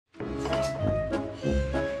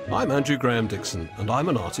I'm Andrew Graham-Dixon, and I'm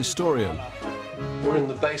an art historian. We're in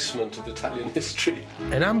the basement of Italian history.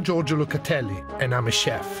 And I'm Giorgio Locatelli, and I'm a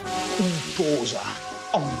chef. Untosa,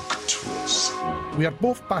 unctuous. We are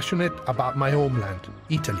both passionate about my homeland,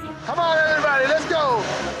 Italy. Come on, everybody, let's go!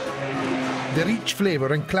 The rich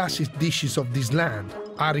flavor and classic dishes of this land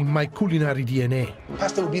are in my culinary DNA.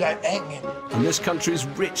 Pasta would be like hanging. And this country's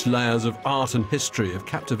rich layers of art and history have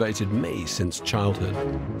captivated me since childhood.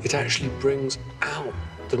 It actually brings out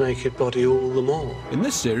the naked body all the more. In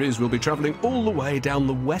this series, we'll be travelling all the way down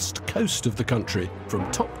the west coast of the country, from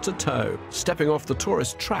top to toe, stepping off the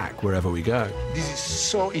tourist track wherever we go. This is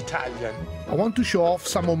so Italian. I want to show off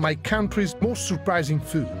some of my country's most surprising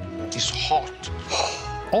food. It's hot.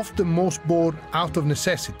 Often most born out of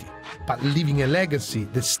necessity, but leaving a legacy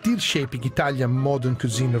that's still shaping Italian modern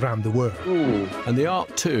cuisine around the world. And the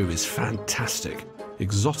art, too, is fantastic.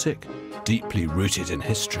 Exotic, deeply rooted in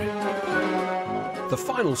history. The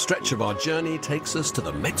final stretch of our journey takes us to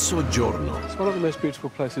the Mezzogiorno. It's one of the most beautiful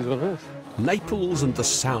places on earth. Naples and the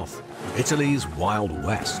south, Italy's Wild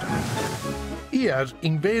West. Here,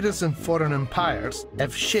 invaders and foreign empires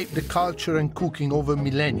have shaped the culture and cooking over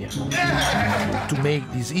millennia to make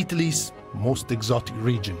this Italy's most exotic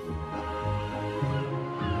region.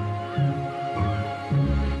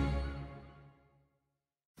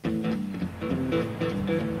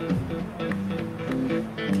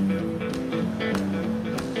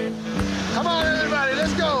 Come on, everybody,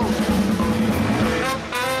 let's go!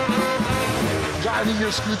 Driving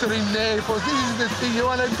your scooter in Naples, this is the thing you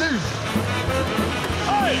want to do.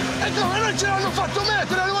 Ehi, e come noi ce l'hanno fatto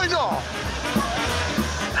mettere, noi no!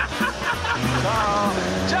 Ciao!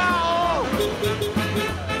 Ciao!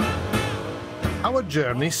 Our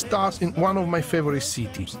journey starts in one of my favorite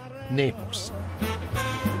cities, Naples.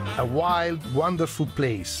 A wild, wonderful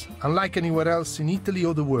place, unlike anywhere else in Italy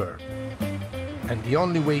or the world. And the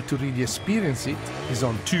only way to really experience it is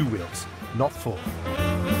on two wheels, not four.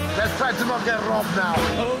 Let's try to not get robbed now.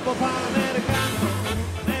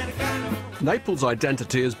 Naples'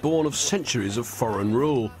 identity is born of centuries of foreign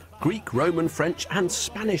rule. Greek, Roman, French and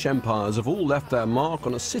Spanish empires have all left their mark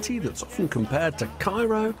on a city that's often compared to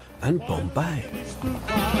Cairo and Bombay.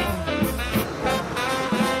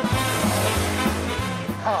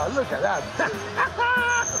 Oh, look at that.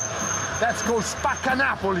 That's called Spacca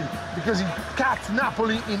Napoli, because he cut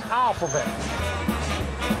Napoli in half of it.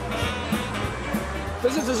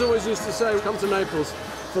 Visitors always used to say, come to Naples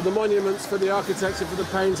for the monuments, for the architecture, for the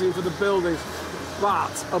painting, for the buildings.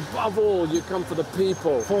 But above all, you come for the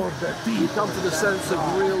people. For the people. You come for the sense of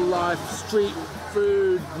real life, street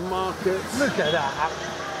food, markets. Look at that,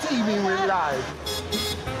 teeming with life.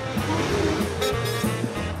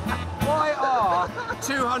 Why are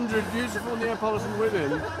 200 beautiful Neapolitan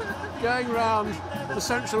women going round the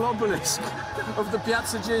central obelisk of the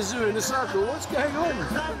Piazza Gesù in a circle? What's going on?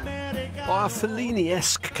 By a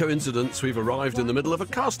Fellini-esque coincidence, we've arrived in the middle of a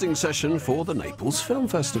casting session for the Naples Film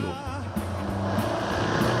Festival.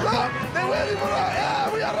 Look, they're waiting for us.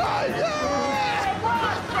 Yeah, we arrived. Yeah!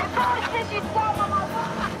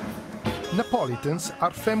 Neapolitans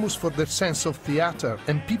are famous for their sense of theater,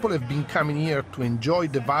 and people have been coming here to enjoy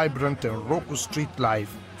the vibrant and raucous street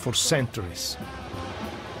life for centuries.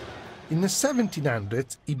 In the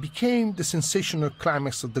 1700s, it became the sensational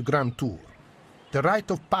climax of the Grand Tour, the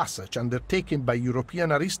rite of passage undertaken by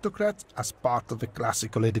European aristocrats as part of a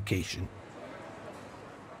classical education.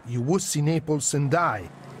 You would see Naples and die,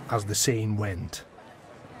 as the saying went.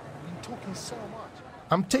 We've been talking so much.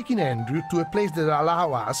 I'm taking Andrew to a place that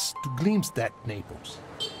allows us to glimpse that Naples.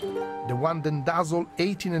 The one that dazzled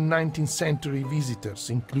 18th and 19th century visitors,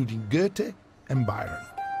 including Goethe and Byron.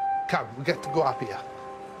 Come, we got to go up here.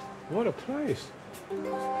 What a place.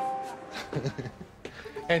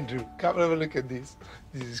 Andrew, come have a look at this.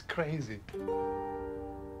 This is crazy.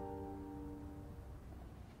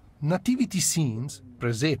 Nativity scenes,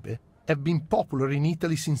 presepe, have been popular in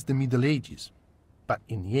Italy since the Middle Ages. But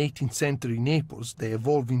in the 18th century Naples, they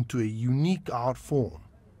evolved into a unique art form,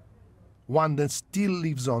 one that still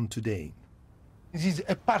lives on today. This is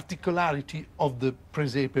a particularity of the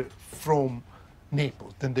presepe from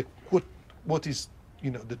Naples. Then what is,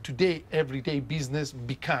 the today, everyday business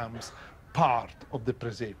becomes part of the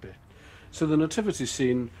presepe. So the nativity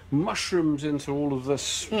scene mushrooms into all of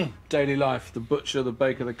this daily life, the butcher, the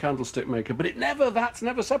baker, the candlestick maker, but that's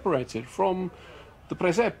never separated from the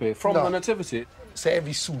presepe, from the nativity. Se è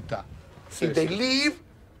vissuta. If they leave,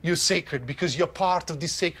 you're sacred because you're part of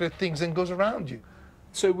these sacred things and goes around you.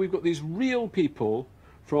 So we've got these real people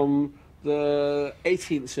from the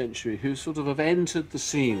 18th century who sort of have entered the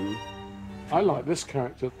scene. I like this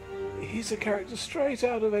character. He's a character straight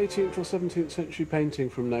out of 18th or 17th century painting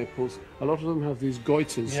from Naples. A lot of them have these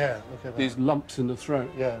goiters, Yeah, look at these that. lumps in the throat.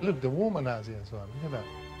 Yeah, look, the woman has it as well. Look at that.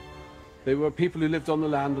 They were people who lived on the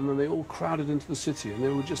land and then they all crowded into the city and they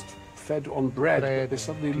were just fed on bread, but they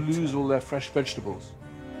suddenly lose all their fresh vegetables.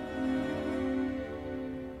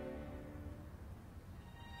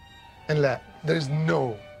 And there is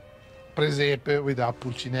no presepe without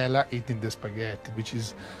Pulcinella eating the spaghetti, which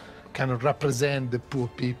is kind of represent the poor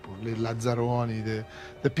people, the Lazzaroni,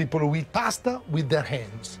 the people who eat pasta with their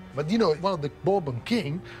hands. But you know, one of the Bourbon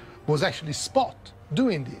king was actually spot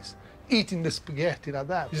doing this, eating the spaghetti like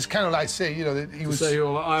that. It's kind of like say, you know, that he was Say,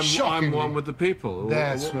 well, I'm shockingly- one with the people.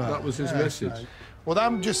 That's What- right. That was his That's message. right. What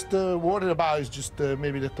I'm just worried about is just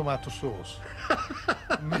maybe the tomato sauce.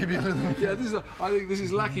 Maybe a little, Yeah, I think this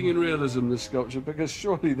is lacking in realism, this sculpture, because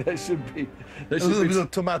surely there should be... There a should little be bit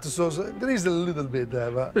of tomato sauce. There is a little bit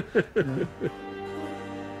there, but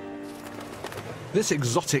This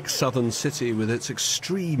exotic southern city with its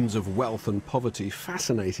extremes of wealth and poverty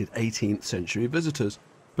fascinated 18th century visitors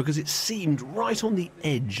because it seemed right on the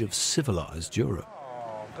edge of civilized Europe.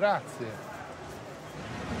 oh, grazie.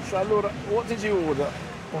 So, allora, what did you order?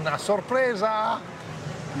 Una sorpresa.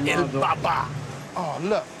 Il Baba. Oh,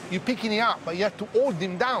 look, you're picking it up, but you have to hold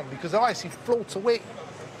him down because otherwise he floats away.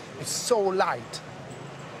 It's so light.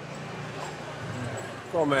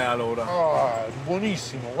 Com'è allora? Oh,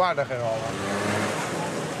 buonissimo, guarda che roba.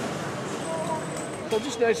 So I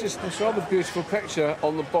just noticed this rather beautiful picture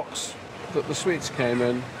on the box that the sweets came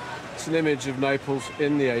in. It's an image of Naples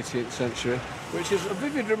in the 18th century, which is a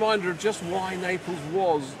vivid reminder of just why Naples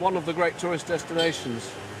was one of the great tourist destinations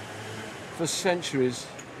for centuries.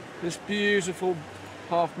 This beautiful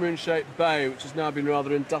half-moon-shaped bay, which has now been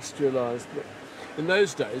rather industrialised. But in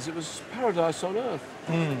those days, it was paradise on earth.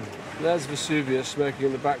 There's Vesuvius smoking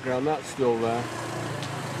in the background, that's still there.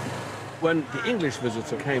 When the English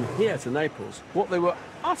visitor came here to Naples, what they were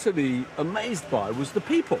utterly amazed by was the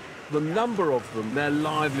people, the number of them, their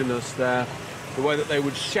liveliness, the way that they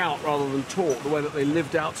would shout rather than talk, the way that they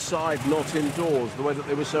lived outside, not indoors, the way that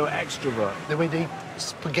they were so extrovert. The way they eat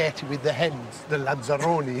spaghetti with the hands, the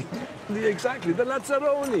Lazzaroni. Exactly, the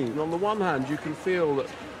Lazzaroni. And on the one hand, you can feel that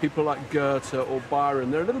people like Goethe or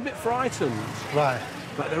Byron, they're a little bit frightened, Right.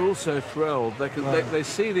 but they're also thrilled. They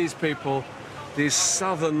see these people, these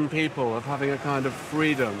southern people, of having a kind of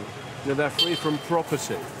freedom. You know, they're free from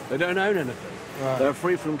property. They don't own anything. Right. They're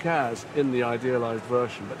free from cares in the idealised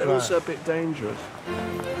version, but they're Right. also a bit dangerous.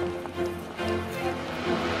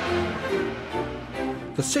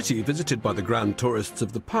 The city visited by the grand tourists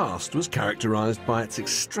of the past was characterised by its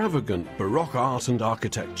extravagant Baroque art and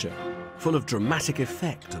architecture, full of dramatic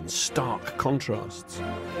effect and stark contrasts.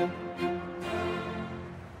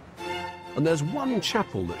 And there's one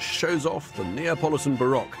chapel that shows off the Neapolitan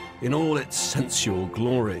Baroque in all its sensual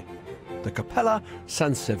glory, the Cappella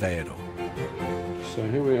San Severo. So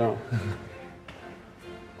here we are.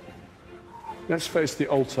 Let's face the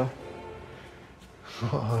altar.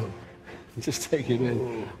 Just take it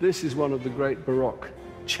in. This is one of the great Baroque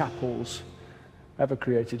chapels ever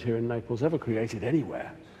created here in Naples, ever created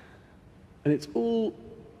anywhere. And it's all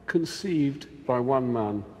conceived by one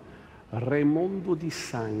man, Raimondo di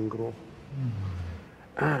Sangro.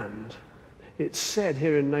 And it's said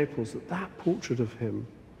here in Naples that that portrait of him,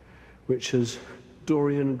 which has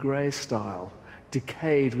Dorian Gray style,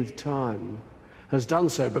 decayed with time, has done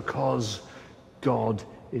so because God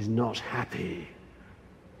is not happy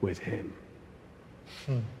with him.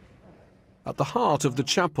 At the heart of the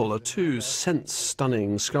chapel are two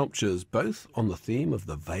sense-stunning sculptures, both on the theme of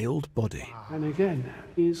the veiled body. And again,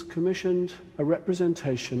 he's commissioned a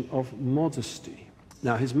representation of modesty.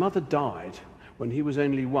 Now, his mother died when he was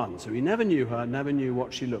only 1, so he never knew her, never knew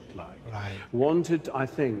what she looked like. Right. Wanted, I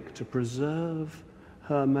think, to preserve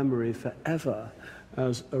her memory forever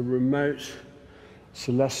as a remote,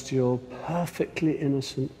 celestial, perfectly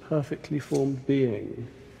innocent, perfectly formed being.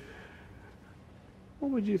 What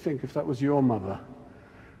would you think if that was your mother?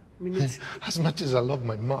 I mean, it's, As much as I love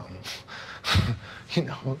my mom, you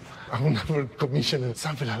know, I would never commission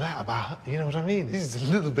something like that about, you know what I mean? This is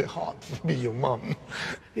a little bit hot to be your mom.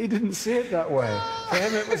 he didn't see it that way. For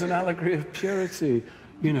him, it was an allegory of purity.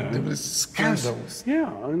 You know, There was scandals.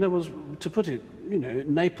 yeah, and there was, to put it, you know,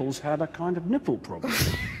 Naples had a kind of nipple problem,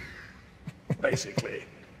 basically.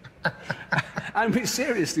 And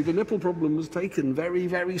seriously, the nipple problem was taken very,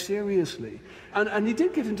 very seriously. And he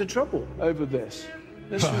did get into trouble over this.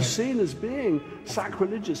 This was seen as being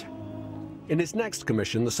sacrilegious. In its next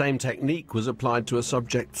commission, the same technique was applied to a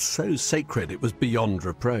subject so sacred it was beyond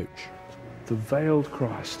reproach. The veiled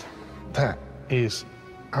Christ. That is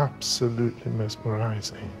absolutely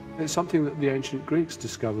mesmerizing. It's something that the ancient Greeks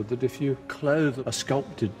discovered, that if you clothe a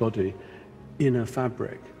sculpted body in a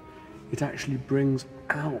fabric, it actually brings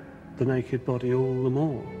out the naked body all the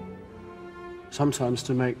more. Sometimes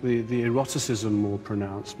to make the eroticism more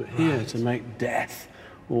pronounced, but here to make death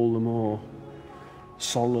all the more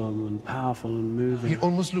solemn and powerful and moving. It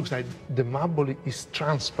almost looks like the marble is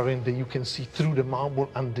transparent, that you can see through the marble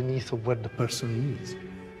underneath of where the person is.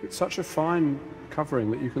 It's such a fine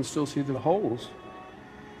covering that you can still see the holes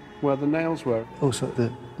where the nails were. Also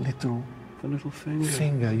the little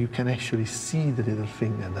finger. you can actually see the little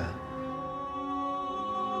finger there.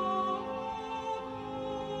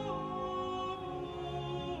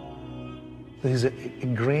 There is a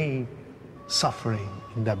great suffering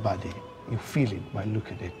in that body. You feel it by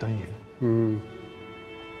looking at it, don't you? Mm.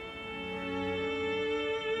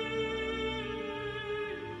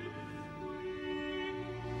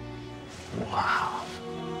 Wow.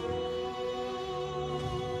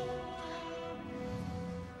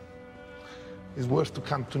 It's worth to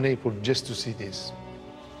come to Naples just to see this.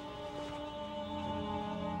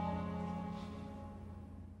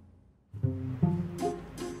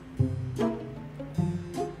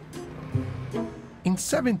 In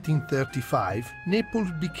 1735, Naples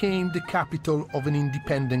became the capital of an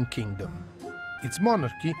independent kingdom. Its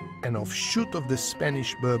monarchy, an offshoot of the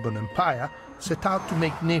Spanish Bourbon Empire, set out to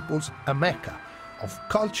make Naples a mecca of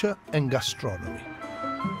culture and gastronomy.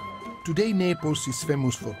 Today, Naples is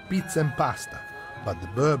famous for pizza and pasta, but the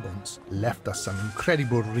Bourbons left us some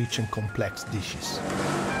incredible rich and complex dishes.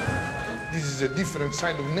 This is a different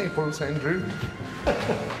side of Naples, Andrew.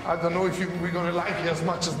 I don't know if we're going to like it as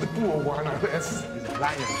much as the poor one, I guess.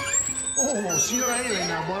 Oh, signora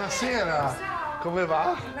Elena, buonasera. Come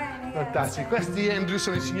va? Fantastico. Questi, Andrew,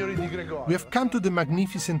 sono i signori di Gregorio. We have come to the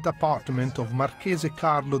magnificent apartment of Marchese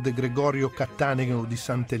Carlo de Gregorio Cattaneo di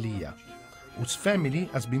Sant'Elia, whose family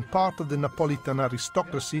has been part of the Napolitan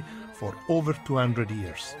aristocracy for over 200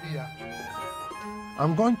 years.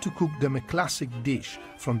 I'm going to cook them a classic dish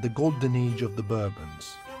from the golden age of the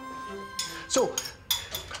Bourbons. So,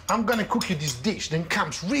 I'm going to cook you this dish that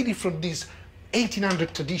comes really from this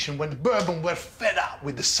 1800 tradition when the Bourbon were fed up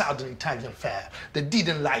with the southern Italian fare. They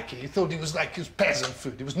didn't like it. They thought it was like peasant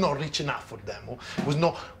food. It was not rich enough for them, or it was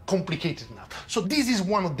not complicated enough. So this is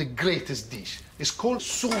one of the greatest dishes. It's called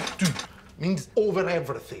surtout, means over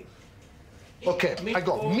everything. Okay, I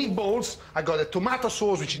got meatballs, I got a tomato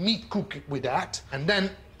sauce, which is meat cooked with that, and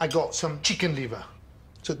then I got some chicken liver.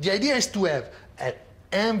 So the idea is to have an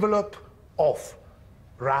envelope of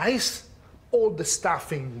rice, all the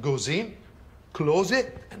stuffing goes in, close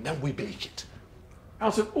it, and then we bake it.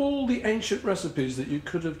 Out of all the ancient recipes that you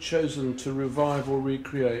could have chosen to revive or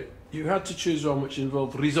recreate, you had to choose one which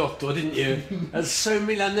involved risotto, didn't you? As so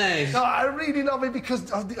Milanese. No, I really love it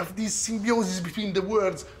because of this symbiosis between the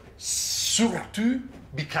words. Surtout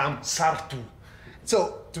become sartout.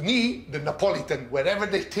 So, to me, the Napolitan, wherever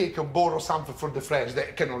they take or borrow something from the French,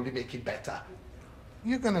 they can only make it better.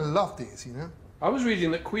 You're gonna love this, you know? I was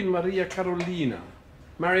reading that Queen Maria Carolina,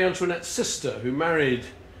 Marie Antoinette's sister, who married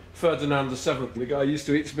Ferdinand VII, the guy who used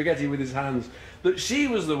to eat spaghetti with his hands, that she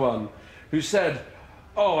was the one who said,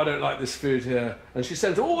 "Oh, I don't like this food here." And she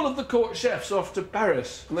sent all of the court chefs off to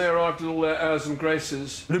Paris, and they arrived at all their airs and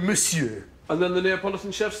graces. Le monsieur. And then the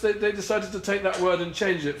Neapolitan chefs, they decided to take that word and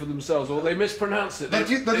change it for themselves, or they mispronounced it. Don't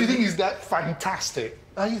you think is that fantastic?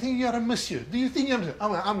 You think you're a monsieur? Do you think you're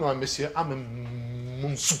I'm not a monsieur, I'm a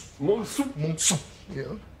monsieur. Monsieur. Monsieur. You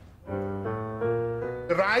know?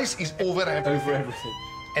 The rice is over everything. Over everything.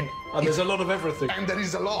 And there's a lot of everything. And there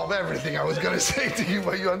is a lot of everything, I was going to say to you,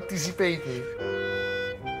 but you anticipated.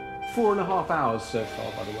 4.5 hours so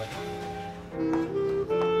far, by the way.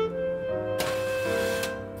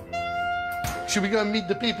 Should we go and meet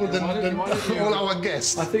the people, all our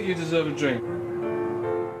guests? I think you deserve a drink.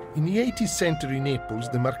 In the 18th century Naples,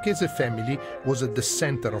 the Marchese family was at the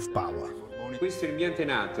center of power. Questo è il mio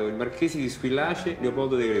antenato, il marchese di Squillace,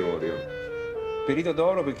 Leopoldo De Gregorio. Periodo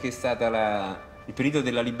d'oro perché è stata il periodo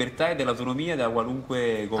della libertà e dell'autonomia da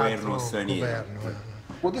qualunque governo straniero.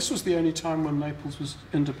 Well, this was the only time when Naples was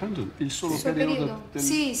independent. Il solo periodo.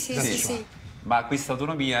 Sì. Ma questa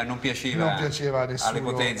autonomia non piaceva alle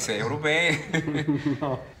potenze europee.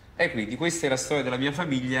 No. E quindi questa è la storia della mia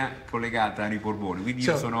famiglia collegata ai Borboni. Quindi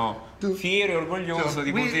io sono fiero e orgoglioso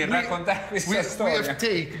di poter raccontare questa storia. We have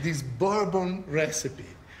taken this Bourbon recipe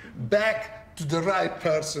back to the right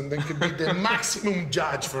person that can be the maximum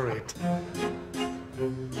judge for it.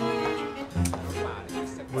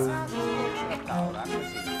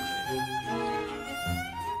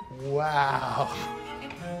 Wow.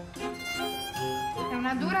 È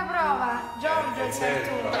una dura prova, Giorgio, sei tu.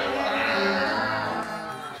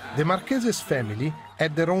 The Marchese's family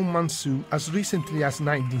had their own mansou as recently as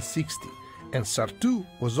 1960, and Sartù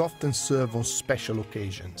was often served on special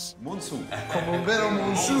occasions. Monsu. Come un vero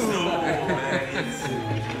monsoon.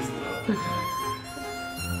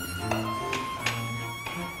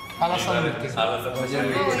 Alla salute. Voglio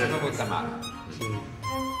vedere proprio tamale.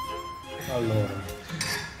 Allora.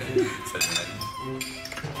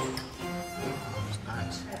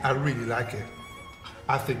 Nice. I really like it.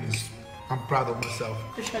 I think I'm proud of myself.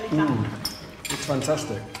 It's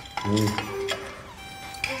fantastic.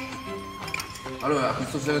 Allora,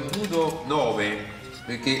 questo sertuto 9,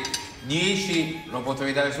 perché 10 lo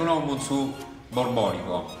potrei dare solo a un monsu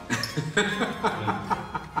borbonico.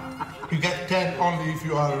 You get 10 only if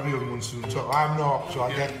you are a real monsoon, so I'm not, so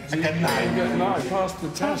I get 9. No, I passed the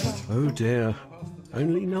test. Oh dear,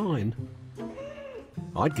 only 9.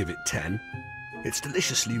 I'd give it 10. It's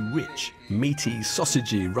deliciously rich, meaty,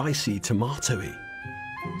 sausagey, ricey, tomatoey.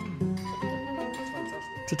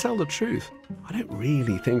 To tell the truth, I don't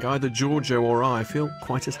really think either Giorgio or I feel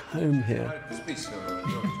quite at home here. Spesso,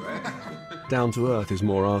 Giorgio, Down to earth is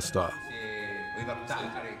more our style.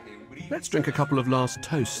 Let's drink a couple of last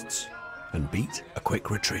toasts and beat a quick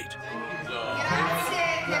retreat.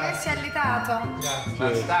 Grazie di averci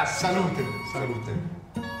alletato. Salute, salute.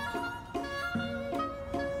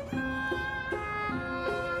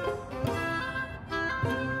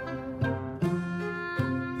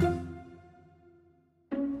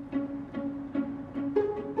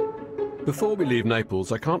 Before we leave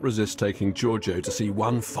Naples, I can't resist taking Giorgio to see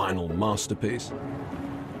one final masterpiece.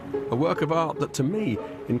 A work of art that, to me,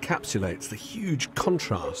 encapsulates the huge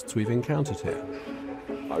contrasts we've encountered here.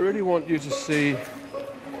 I really want you to see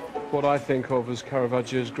what I think of as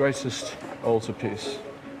Caravaggio's greatest altarpiece,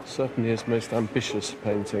 certainly his most ambitious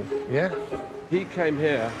painting. Yeah? He came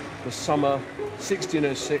here the summer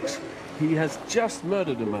 1606. He has just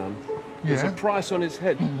murdered a man. There's a price on his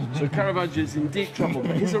head, so Caravaggio is in deep trouble.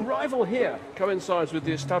 But his arrival here coincides with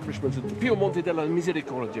the establishment of the Piemonte della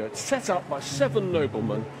Misericordia. It's set up by 7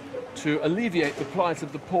 noblemen to alleviate the plight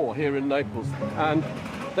of the poor here in Naples. And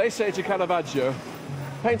they say to Caravaggio,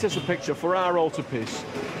 paint us a picture for our altarpiece.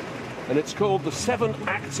 And it's called The 7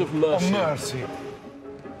 Acts of Mercy. Mercy.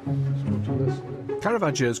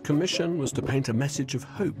 Caravaggio's commission was to paint a message of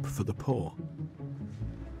hope for the poor.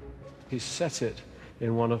 He set it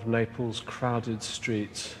in one of Naples' crowded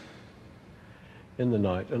streets in the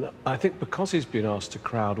night. And I think because he's been asked to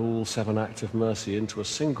crowd all 7 acts of mercy into a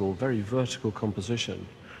single, very vertical composition,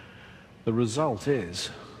 the result is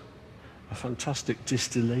a fantastic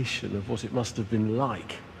distillation of what it must have been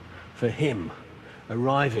like for him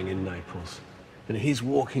arriving in Naples. And he's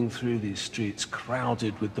walking through these streets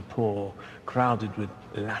crowded with the poor, crowded with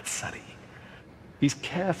Lazzari. He's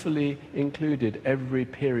carefully included every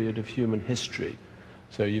period of human history.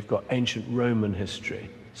 So you've got ancient Roman history,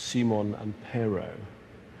 Simon and Pero,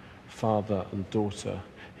 father and daughter.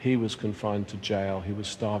 He was confined to jail, he was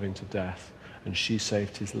starving to death, and she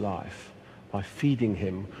saved his life by feeding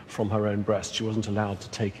him from her own breast. She wasn't allowed to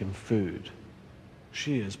take him food.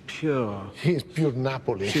 She is pure. He is pure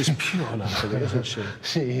Napoli. She's pure Napoli, isn't she?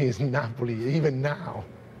 She is Napoli, even now.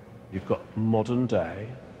 You've got modern day,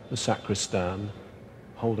 the sacristan,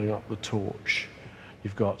 holding up the torch.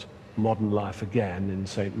 You've got modern life again in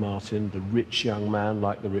St. Martin, the rich young man,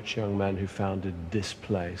 like the rich young man who founded this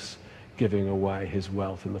place, giving away his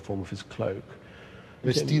wealth in the form of his cloak.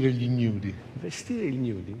 Vestire gli nudi. Vestire gli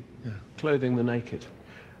nudi, clothing the naked.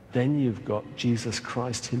 Then you've got Jesus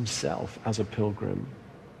Christ himself as a pilgrim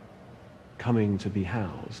coming to be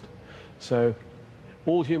housed. So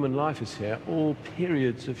all human life is here, all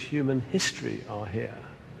periods of human history are here.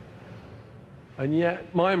 And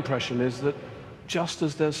yet my impression is that just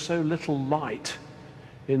as there's so little light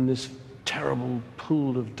in this terrible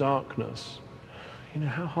pool of darkness, you know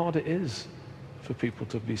how hard it is for people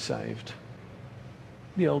to be saved.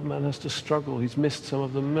 The old man has to struggle. He's missed some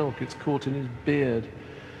of the milk. It's caught in his beard.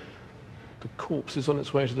 The corpse is on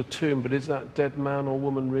its way to the tomb, but is that dead man or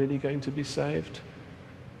woman really going to be saved?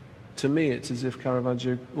 To me, it's as if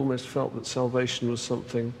Caravaggio almost felt that salvation was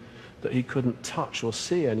something that he couldn't touch or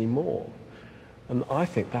see anymore. And I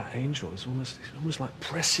think that angel is almost like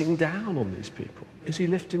pressing down on these people. Is he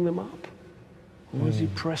lifting them up? Or is he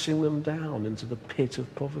pressing them down into the pit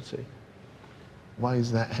of poverty? Why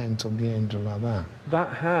is that hand of the angel like that?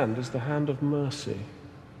 That hand is the hand of mercy.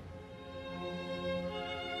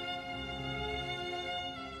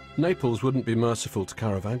 Naples wouldn't be merciful to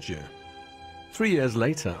Caravaggio. 3 years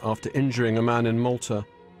later, after injuring a man in Malta,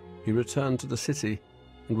 he returned to the city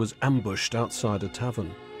and was ambushed outside a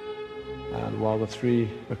tavern. And while the 3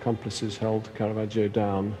 accomplices held Caravaggio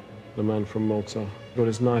down, the man from Malta got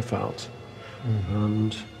his knife out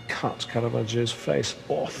and cut Caravaggio's face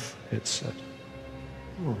off, it's said.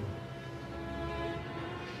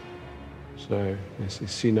 So, yes, you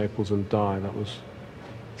see Naples and die. That was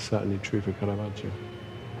certainly true for Caravaggio.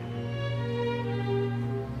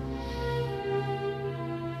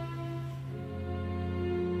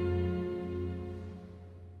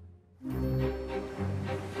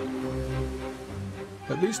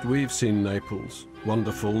 At least we've seen Naples,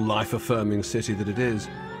 wonderful, life-affirming city that it is,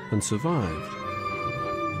 and survived.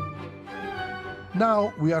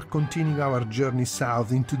 Now we are continuing our journey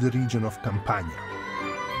south into the region of Campania.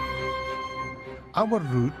 Our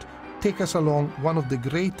route takes us along one of the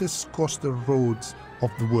greatest coastal roads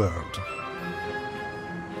of the world.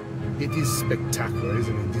 It is spectacular,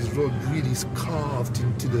 isn't it? This road really is carved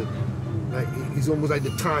into the... Like, it's almost like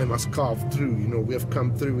the time has carved through, you know, we have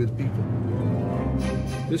come through with people.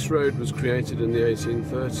 This road was created in the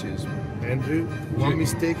 1830s. Andrew, one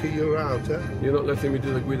mistake and you're out, huh? You're not letting me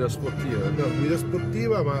do the guida sportiva. No, guida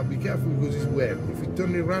sportiva, but be careful because it's wet. If you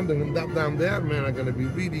turn it around and end up down there, man, I'm gonna be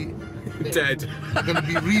really... Dead. I'm gonna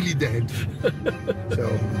be really dead.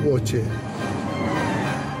 So, watch it.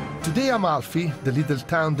 Today Amalfi, the little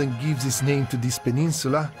town that gives its name to this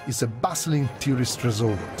peninsula, is a bustling tourist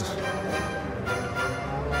resort.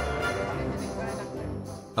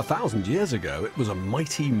 1,000 years ago, it was a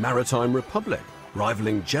mighty maritime republic,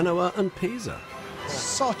 rivaling Genoa and Pisa.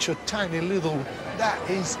 Such a tiny little... That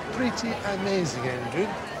is pretty amazing, Andrew.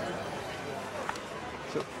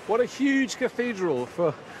 So, what a huge cathedral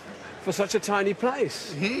for such a tiny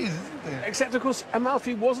place. It is, isn't it? Except, of course,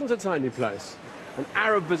 Amalfi wasn't a tiny place. An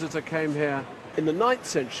Arab visitor came here in the 9th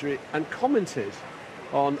century and commented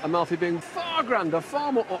on Amalfi being far grander,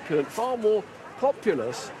 far more opulent, far more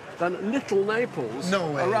populous than little Naples.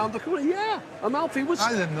 No way. Around the corner. Yeah, Amalfi was...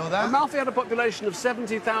 I didn't know that. Amalfi had a population of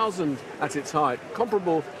 70,000 at its height,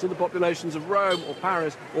 comparable to the populations of Rome or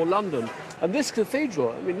Paris or London. And this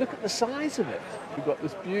cathedral, I mean, look at the size of it. You've got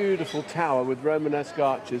this beautiful tower with Romanesque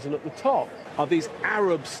arches, and at the top are these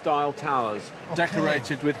Arab-style towers,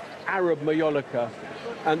 decorated with Arab maiolica.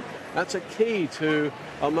 And that's a key to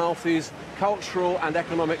Amalfi's cultural and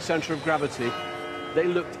economic centre of gravity. They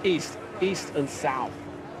looked east and south.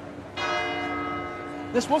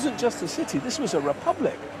 This wasn't just a city, this was a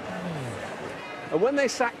republic. And when they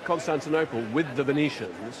sacked Constantinople with the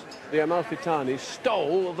Venetians, the Amalfitani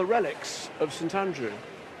stole the relics of St. Andrew.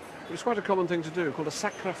 It was quite a common thing to do, called a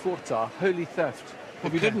sacra forta, holy theft.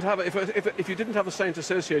 If you didn't have if you didn't have a saint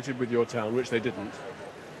associated with your town, which they didn't,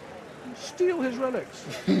 steal his relics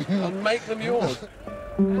and make them yours.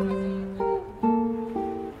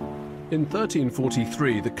 In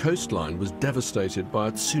 1343, the coastline was devastated by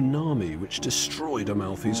a tsunami which destroyed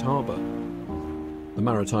Amalfi's harbour. The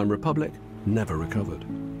Maritime Republic never recovered.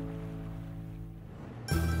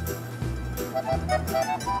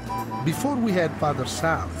 Before we head further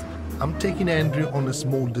south, I'm taking Andrew on a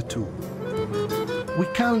small detour. We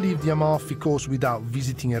can't leave the Amalfi Coast without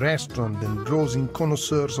visiting a restaurant that draws in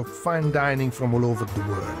connoisseurs of fine dining from all over the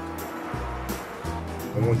world.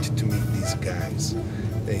 I wanted to meet these guys.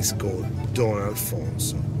 It's called Don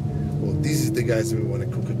Alfonso. Well, this is the guys we want to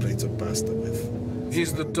cook a plate of pasta with.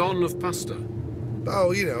 He's the Don of pasta.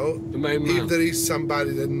 Oh, you know, The main man. if there is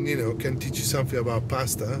somebody that, you know, can teach you something about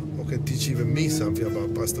pasta, or can teach even me something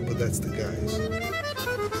about pasta, but that's the guys.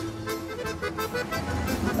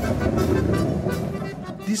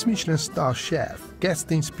 This Michelin star chef gets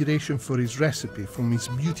the inspiration for his recipe from his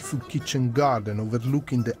beautiful kitchen garden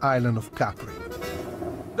overlooking the island of Capri.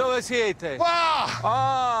 Dove siete?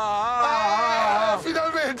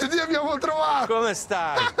 Finalmente ti abbiamo trovato! Come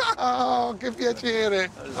stai? Oh, che piacere!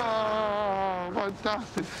 Oh,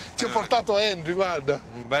 fantastico! Ci ho portato Henry, guarda.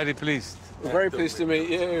 Very pleased. Very pleased to meet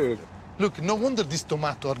you. Look, no wonder these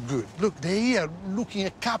tomatoes are good. Look, they're here looking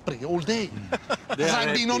at Capri all day. It's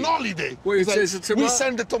like being on holiday. Wait, It's it's like a we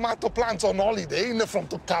send the tomato plants on holiday in the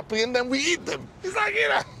front of Capri and then we eat them. It's like, you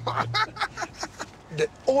know. The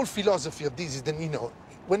whole philosophy of this is that, you know,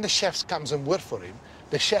 when the chefs comes and work for him,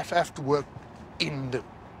 the chef have to work in the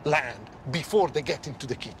land before they get into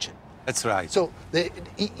the kitchen. That's right. So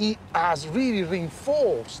he has really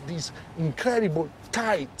reinforced this incredible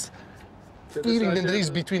tight feeling that there is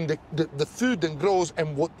between the food that grows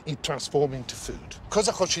and what it transforms into food.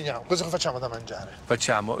 Cosa cuciniamo? Cosa facciamo da mangiare?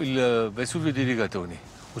 Facciamo il Vesuvio di rigatoni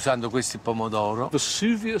usando questi pomodoro.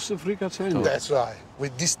 Vesuvius of rigatoni. That's right.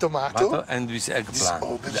 With this tomato. And this eggplant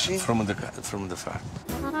aubergine. from the farm.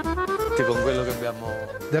 Con quello che abbiamo.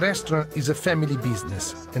 The restaurant is a family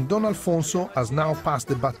business, and Don Alfonso has now passed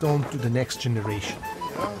the baton to the next generation.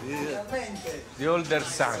 The older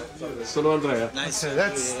son. Sono Andrea. Nice.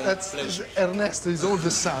 That's Ernesto, his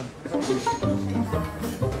oldest son.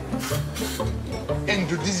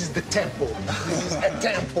 Andrew, this is the temple. This is a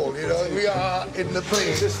temple, you know. We are in the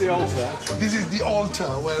place. Is this the altar? This is the altar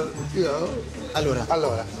where, you know.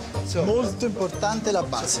 Allora, So, molto importante la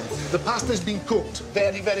base. the pasta has been cooked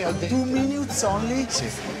very, very al 2 dente. minutes only.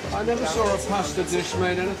 I never saw a pasta dish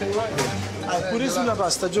made anything like this. Pure sulla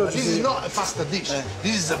pasta, Giorgio. This is not a pasta dish.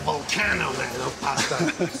 This is a volcano, man, of pasta.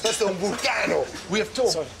 Questo è un vulcano. We have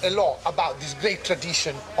talked a lot about this great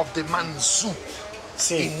tradition of the manzù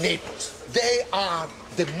in Naples. They are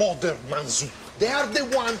the modern manzù. They are the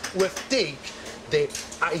one who have taken the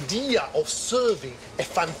idea of serving a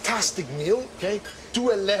fantastic meal, okay,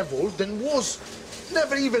 to a level that was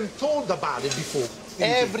never even thought about it before.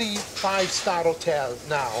 Every five-star hotel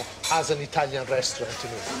now has an Italian restaurant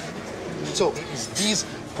in it. So it's this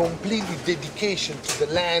completely dedication to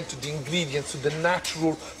the land, to the ingredients, to the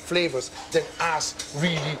natural flavors that has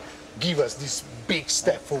really give us this big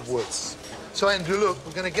step forwards. So Andrew, look,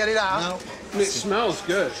 we're gonna get it out. Now, It smells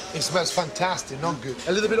good. It smells fantastic, not good.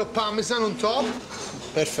 A little bit of parmesan on top.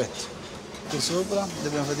 perfetto. Qui sopra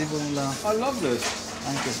dobbiamo fare tipo I love this.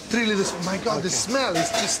 anche. 3 liters. My God, the smell is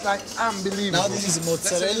just like unbelievable. Now this is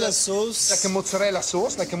mozzarella sauce Like a mozzarella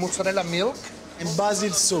sauce, like a mozzarella milk. and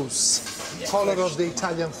basil sauce. Color of the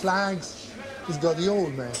Italian flags. It's got the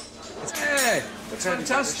old man. Hey, that's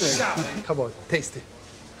fantastic. Come on, taste it.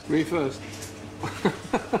 Me first.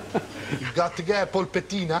 You got to get a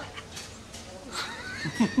polpettina.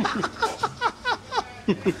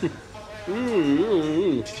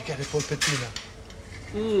 Did you get a polpettina?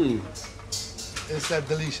 Is that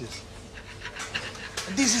delicious?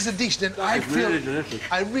 And this is a dish that I feel. really delicious.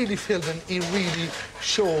 I really feel that it really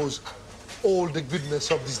shows all the goodness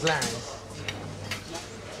of this land.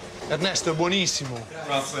 Ernesto, è buonissimo.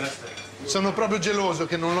 Sono proprio geloso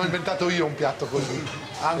che non l'ho inventato io un piatto così.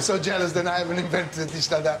 I'm so jealous that I haven't invented a dish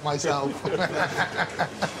like that myself.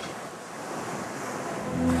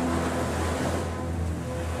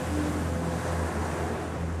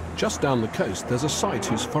 Just down the coast, there's a site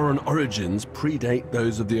whose foreign origins predate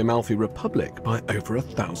those of the Amalfi Republic by over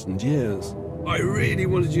 1,000 years. I really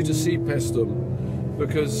wanted you to see Pestum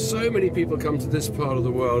because so many people come to this part of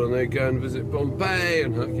the world and they go and visit Pompeii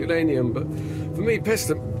and Herculaneum, but for me,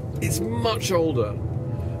 Pestum, it's much older,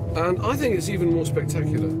 and I think it's even more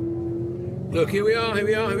spectacular. Look, here we are,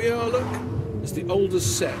 look. It's the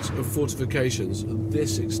oldest set of fortifications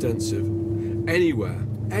this extensive anywhere.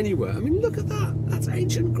 I mean, look at that. That's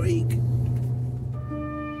ancient Greek.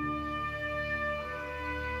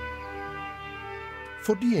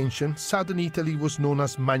 For the ancients, southern Italy was known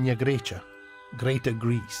as Magna Graecia, Greater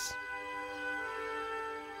Greece.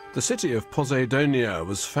 The city of Poseidonia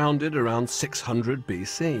was founded around 600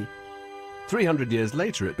 BC. 300 years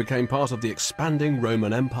later, it became part of the expanding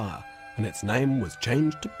Roman Empire, and its name was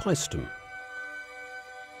changed to Paestum.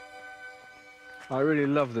 I really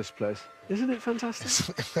love this place. Isn't it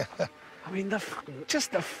fantastic? I mean,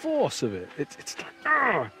 just the force of it. It's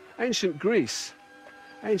like, ancient Greece.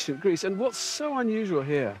 Ancient Greece. And what's so unusual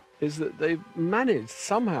here is that they've managed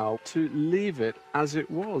somehow to leave it as it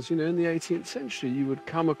was. You know, in the 18th century, you would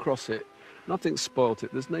come across it. Nothing spoilt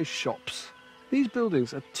it. There's no shops. These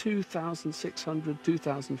buildings are 2,600,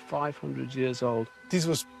 2,500 years old. This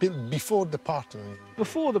was built before the Parthenon.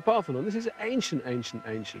 Before the Parthenon. This is ancient.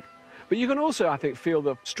 But you can also, I think, feel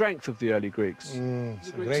the strength of the early Greeks. It's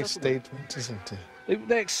a great statement, isn't it?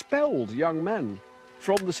 They expelled young men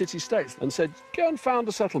from the city-states and said, go and found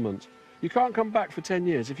a settlement. You can't come back for 10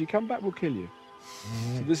 years. If you come back, we'll kill you.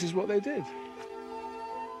 So this is what they did.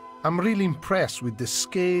 I'm really impressed with the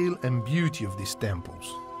scale and beauty of these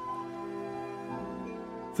temples.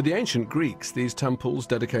 For the ancient Greeks, these temples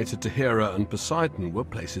dedicated to Hera and Poseidon were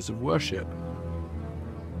places of worship.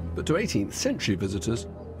 But to 18th century visitors,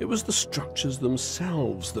 it was the structures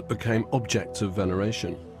themselves that became objects of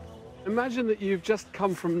veneration. Imagine that you've just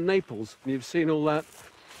come from Naples. You've seen all that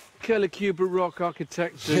Curlicue Baroque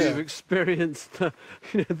architecture. You've experienced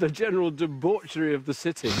the general debauchery of the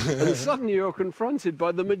city. And suddenly you're confronted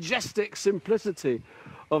by the majestic simplicity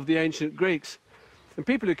of the ancient Greeks. And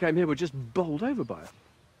people who came here were just bowled over by it.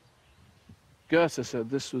 Goethe said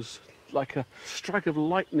this was like a strike of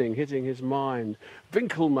lightning hitting his mind.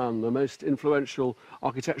 Winckelmann, the most influential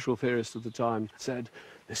architectural theorist of the time, said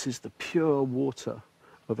this is the pure water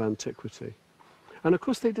of antiquity. And of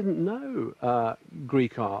course they didn't know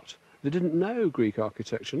Greek art. They didn't know Greek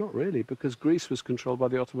architecture, not really, because Greece was controlled by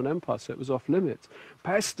the Ottoman Empire, so it was off limits.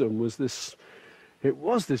 Paestum was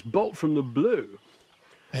this bolt from the blue.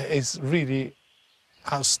 It's really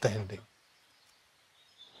outstanding.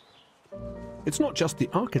 It's not just the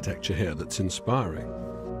architecture here that's inspiring.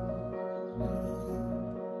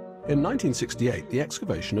 In 1968, the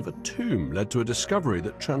excavation of a tomb led to a discovery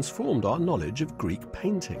that transformed our knowledge of Greek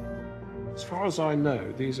painting. As far as I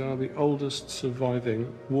know, these are the oldest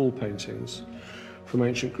surviving wall paintings from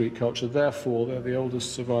ancient Greek culture. Therefore, they're the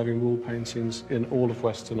oldest surviving wall paintings in all of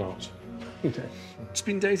Western art. It's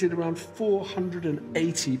been dated around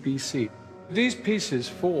 480 BC. These pieces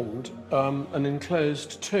formed an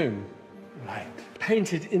enclosed tomb,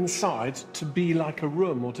 painted inside to be like a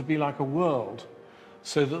room or to be like a world,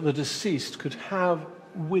 so that the deceased could have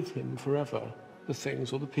with him forever the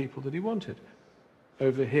things or the people that he wanted.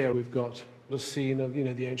 Over here we've got the scene of,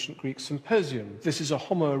 the ancient Greek symposium. This is a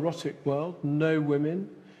homoerotic world, no women.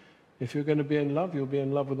 If you're going to be in love, you'll be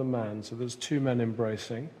in love with a man. So there's two men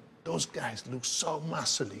embracing. Those guys look so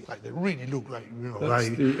muscly, like they really look like, That's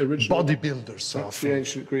like the original bodybuilders. That's the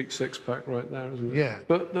ancient Greek six-pack right there, isn't it? Yeah.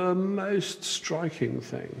 But the most striking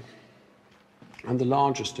thing, and the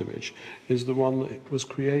largest image, is the one that was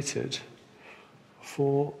created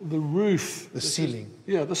for the roof. The ceiling.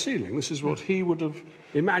 The ceiling. This is what he would have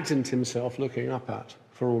imagined himself looking up at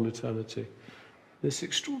for all eternity. This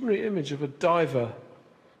extraordinary image of a diver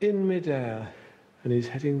in midair, and he's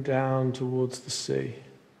heading down towards the sea.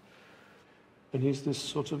 And he's this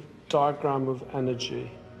sort of diagram of energy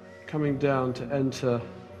coming down to enter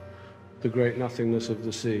the great nothingness of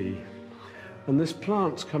the sea. And this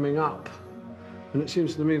plant's coming up. And it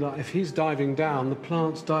seems to me like if he's diving down, the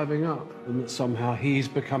plant's diving up. And that somehow he's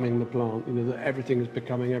becoming the plant, that everything is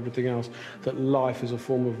becoming everything else. That life is a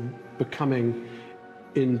form of becoming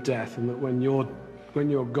in death. And that when you're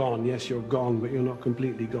gone, yes, you're gone, but you're not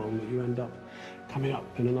completely gone, but you end up coming up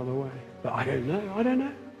in another way. But I don't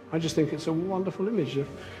know. I just think it's a wonderful image.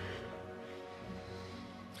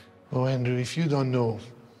 Oh, Andrew, if you don't know,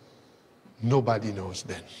 nobody knows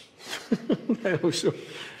then.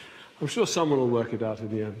 I'm sure someone will work it out in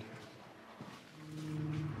the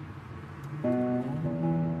end.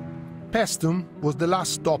 Paestum was the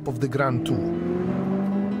last stop of the Grand Tour.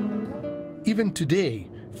 Even today,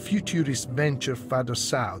 few tourists venture further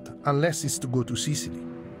south unless it's to go to Sicily.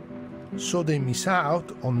 So they miss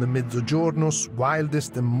out on the Mezzogiorno's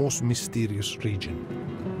wildest and most mysterious region.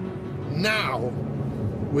 Now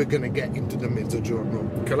we're gonna get into the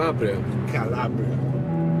Mezzogiorno. Calabria.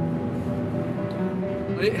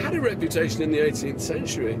 It had a reputation in the 18th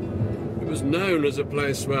century. It was known as a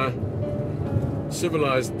place where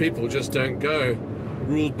civilized people just don't go,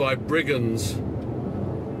 ruled by brigands.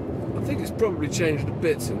 I think it's probably changed a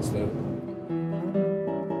bit since then.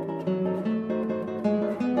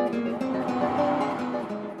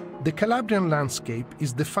 The Calabrian landscape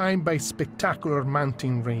is defined by spectacular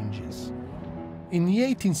mountain ranges. In the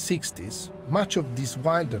 1860s, much of this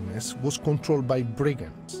wilderness was controlled by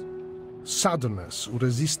brigands, southerners who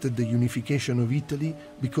resisted the unification of Italy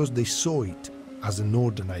because they saw it as a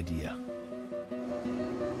northern idea.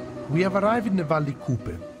 We have arrived in the Valli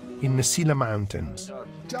Coupe, in the Sila Mountains.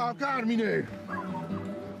 Ciao Carmine!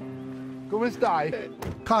 Come stai?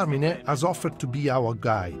 Carmine has offered to be our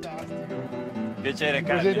guide.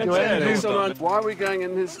 Why are we going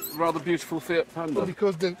in his rather beautiful Fiat Panda? Well,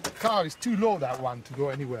 because the car is too low, that one, to go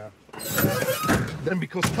anywhere. Then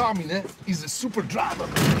because Carmine is a super driver.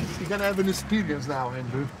 You're gonna have an experience now,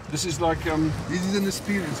 Andrew. This is like, This is an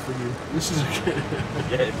experience for you. this is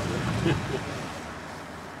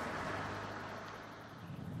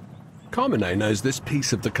Carmine knows this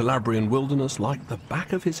piece of the Calabrian wilderness like the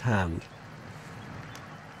back of his hand.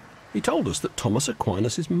 He told us that Thomas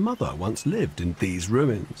Aquinas' mother once lived in these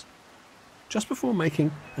ruins, just before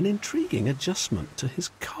making an intriguing adjustment to his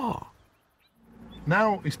car.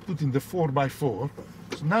 Now he's putting the 4x4,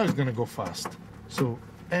 so now it's gonna go fast. So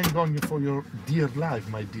hang on for your dear life,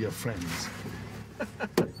 my dear friends.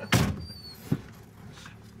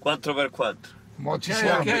 4x4. Mo ci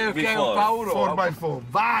siamo. Okay, ho paura. 4x4,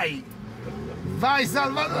 vai! Vai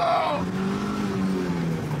Salvador!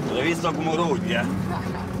 L'hai visto come ruglia?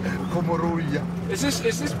 Come ruglia. Is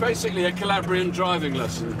this basically a Calabrian driving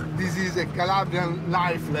lesson? This is a Calabrian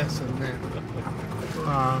life lesson, man.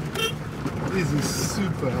 This is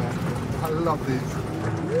super. I love this.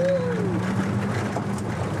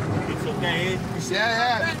 It's okay?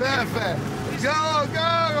 Yeah, perfect. Go,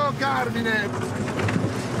 Carmine.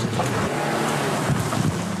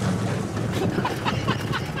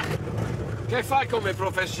 Che fai come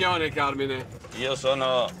professione, Carmine? Io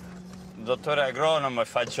sono dottore agronomo e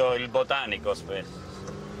faccio il botanico spesso.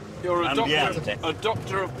 You're a Ambiente.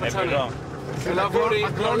 doctor of E botany.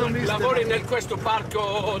 Lavori in questo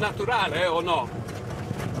parco naturale o no?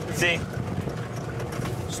 Sì.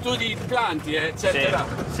 studi piante, eccetera.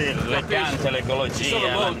 Sì, le piante,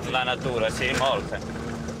 l'ecologia, la natura, sì, molte.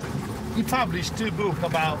 He published 2 books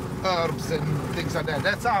about herbs and things like that.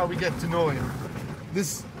 That's how we get to know him.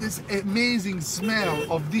 This amazing smell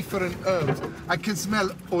of different herbs. I can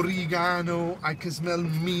smell oregano, I can smell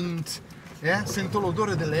mint. Yeah? Sento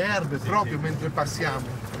l'odore delle erbe proprio mentre passiamo.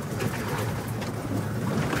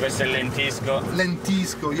 Questo è il lentisco.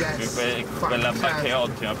 Lentisco, yes. Quella bacca è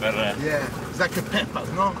ottima per... Yeah, it's like a pepper,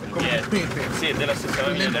 no? Come il pepe. Sì, è della stessa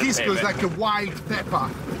famiglia del pepe. Lentisco is like a wild pepper.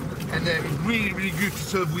 And it's really, really good to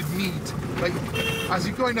serve with meat. Like, as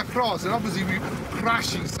you're going across, and obviously we're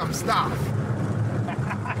crushing some stuff.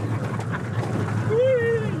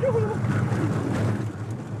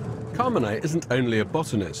 Carmine isn't only a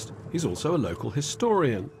botanist, he's also a local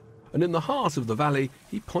historian. And in the heart of the valley,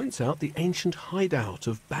 he points out the ancient hideout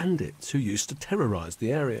of bandits who used to terrorize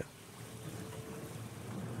the area.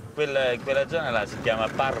 Quella zona là si chiama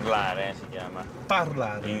Parlare, si chiama.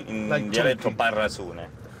 Parlare. In like dialetto talking.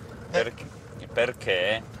 parrasune.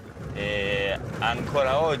 Perché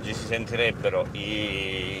ancora oggi si sentirebbero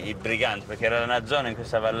i briganti, perché era una zona in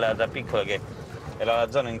questa vallata piccola che era la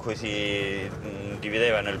zona in cui si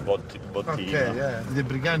dividevano il bottino. Okay, yeah. The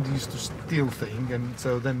briganti used to steal things, and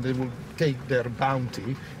so then they will take their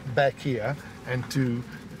bounty back here, and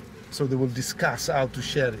so they will discuss how to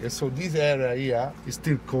share it. So this area here is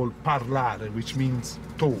still called parlare, which means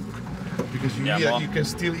talk, because you can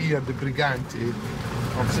still hear the briganti.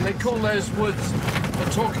 So they call those woods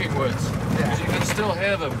the talking woods, because you can still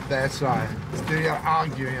hear them. That's right. They are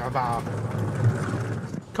arguing about.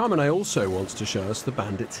 Carmine also wants to show us the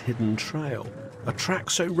bandits' hidden trail, a track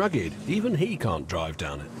so rugged even he can't drive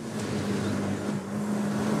down it.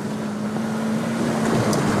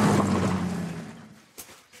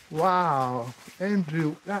 Wow,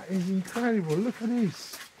 Andrew, that is incredible. Look at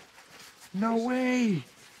this. No way.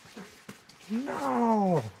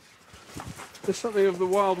 No. There's something of the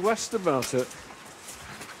Wild West about it.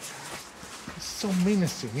 It's so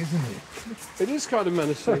menacing, isn't it? It is kind of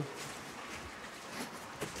menacing.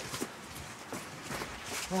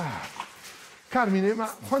 Wow. Carmine, ma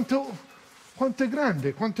quanto è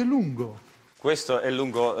grande, quanto è lungo? Questo è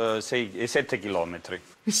lungo 7 chilometri.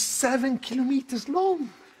 It's 7 kilometers long.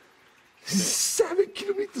 It's 7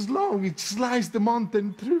 kilometers long. It slices the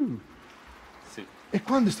mountain through. Sì. E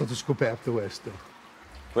quando è stato scoperto questo?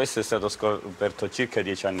 Questo è stato scoperto circa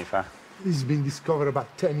 10 anni fa. This has been discovered about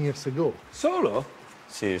 10 years ago. Solo?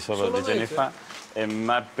 Sì, solo 10 anni fa.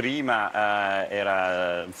 Ma prima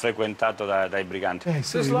era frequentato dai briganti.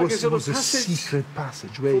 So it was a secret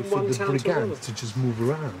passageway for the briganti to just move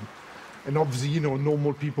around. And obviously, you know,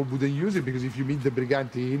 normal people wouldn't use it because if you meet the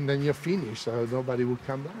briganti in, then you're finished. So nobody would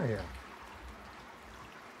come by here.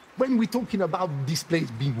 When we're talking about this place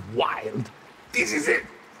being wild, this is it.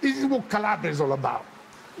 This is what Calabria is all about.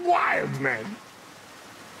 Wild, man.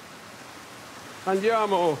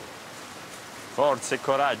 Andiamo. Forza e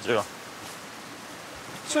coraggio.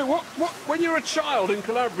 So when you're a child in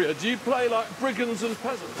Calabria, do you play like brigands and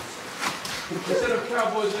peasants? Instead of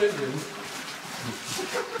cowboys and Indians?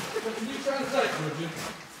 Can you translate, would you?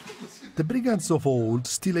 The brigands of old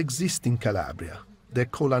still exist in Calabria. They're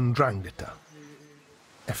called 'ndrangheta.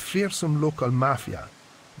 A fearsome local mafia.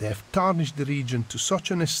 They have tarnished the region to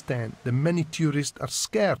such an extent that many tourists are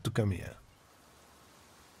scared to come here.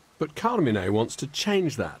 But Carmine wants to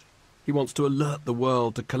change that. He wants to alert the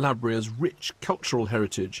world to Calabria's rich cultural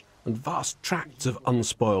heritage and vast tracts of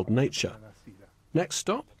unspoiled nature. Next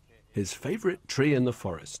stop, his favourite tree in the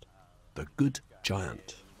forest, the good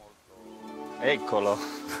giant. Eccolo.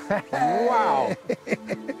 Wow!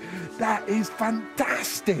 That is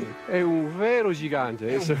fantastic! È un vero gigante.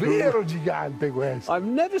 È un vero gigante questo. I've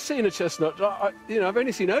never seen a chestnut. I've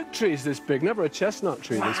only seen oak trees this big, never a chestnut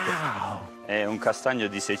tree this big. Wow! È un castagno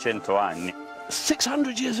di 600 anni.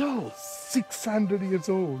 600 years old. 600 years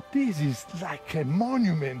old. This is like a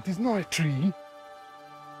monument. It's not a tree.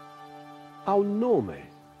 Ha un nome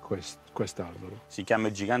quest'albero. Si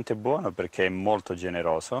chiama gigante buono perché è molto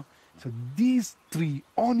generoso. So this tree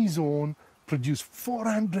on its own produces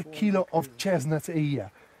 400 kilo of chestnuts a year.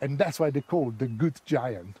 And that's why they call it the good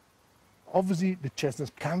giant. Obviously, the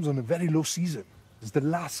chestnut comes on a very low season. It's the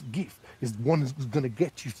last gift. It's the one that's going to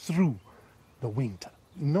get you through the winter.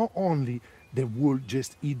 Not only they will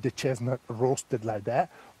just eat the chestnut roasted like that,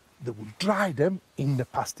 they will dry them in the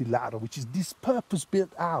pastillaro, which is this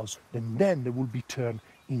purpose-built house. And then they will be turned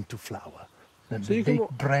into flour. Then they make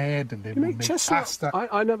bread and they will make pasta.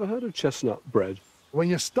 I never heard of chestnut bread. When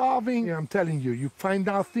you're starving, I'm telling you, you find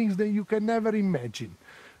out things that you can never imagine.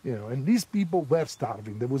 You know, and these people were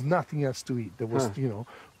starving. There was nothing else to eat. There was, you know,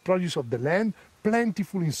 produce of the land,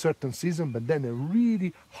 plentiful in certain season, but then a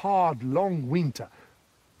really hard, long winter.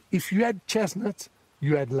 If you had chestnuts,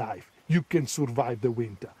 you had life. You can survive the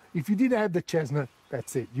winter. If you didn't have the chestnut,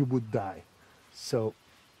 that's it, you would die. So,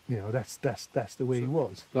 you know, that's the way it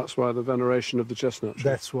was. That's why the veneration of the chestnut tree.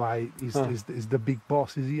 That's why is the big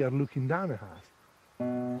boss is here looking down at us.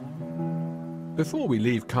 Before we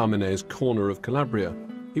leave Carmine's corner of Calabria,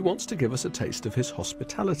 he wants to give us a taste of his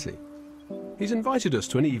hospitality. He's invited us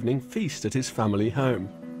to an evening feast at his family home.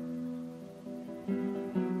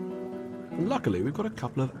 And luckily, we've got a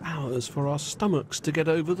couple of hours for our stomachs to get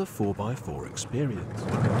over the 4x4 experience.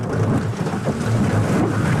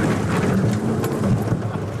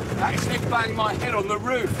 I actually banged my head on the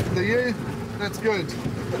roof. Yeah, that's good.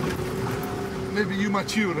 Maybe you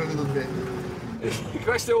mature a little bit.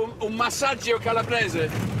 Questo è un massaggio calabrese.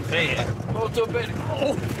 Sì. Molto bene.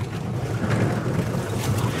 Oh.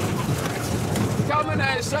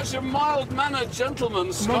 Carmine is such a mild-mannered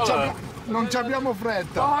gentleman scholar. Non ci abbiamo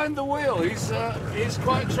fretta. Behind the wheel, he's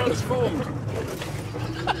quite transformed.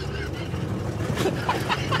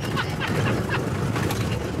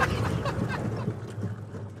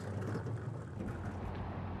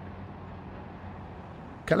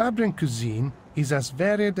 Calabrian cuisine is as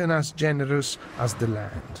varied and as generous as the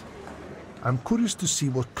land. I'm curious to see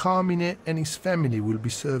what Carmine and his family will be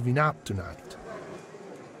serving up tonight.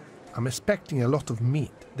 I'm expecting a lot of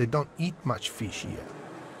meat. They don't eat much fish here,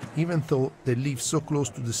 even though they live so close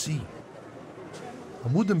to the sea. I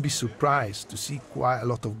wouldn't be surprised to see quite a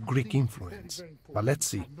lot of Greek influence, but let's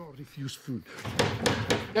see.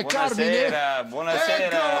 Buonasera, buonasera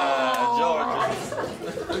Giorgio.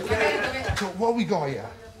 So what we got here?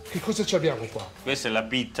 Che cosa ci abbiamo qua? Questa è la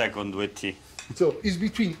pizza con 2 T. So it's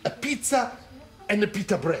between a pizza and a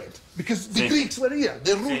pita bread. Because the Greeks were here,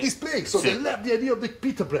 they ruled this place, so they loved the idea of the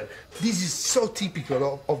pita bread. This is so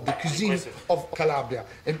typical of the cuisine of Calabria.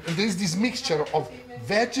 And there is this mixture of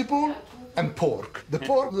vegetable and pork. The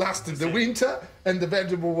pork lasted the winter and the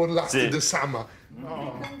vegetable one lasted the summer.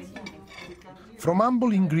 From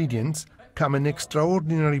humble ingredients come an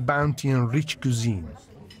extraordinary bounty and rich cuisine.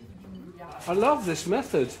 I love this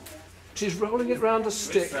method. She's rolling it round a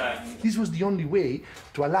stick. This was the only way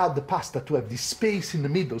to allow the pasta to have this space in the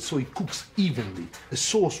middle so it cooks evenly. The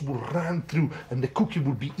sauce will run through and the cooking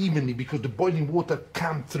will be evenly because the boiling water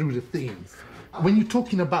comes through the thing. When you're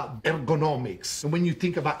talking about ergonomics, and when you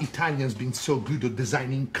think about Italians being so good at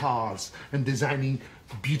designing cars and designing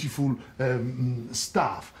beautiful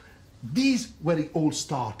stuff, this is where it all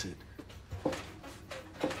started.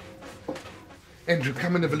 Andrew,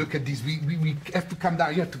 come and have a look at this. We have to come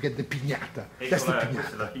down. You have to get the piñata. That's the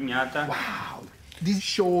piñata. La piñata. Wow. This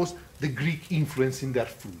shows the Greek influence in their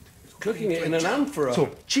food. Cooking it in an amphora. So,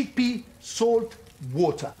 chickpea, salt,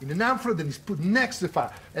 water. In an amphora that is put next to the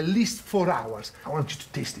fire, at least 4 hours. I want you to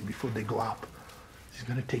taste it before they go up. This is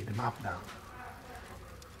going to take them up now.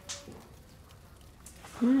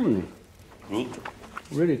 Good.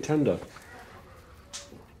 Really tender.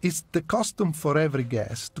 It's the custom for every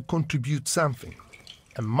guest to contribute something.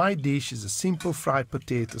 And my dish is a simple fried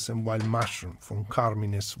potatoes and wild mushroom from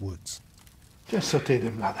Carmine's woods. Just saute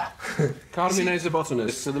them, Lada. Carmine is a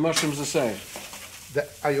botanist, so the mushrooms are safe.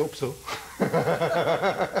 I hope so.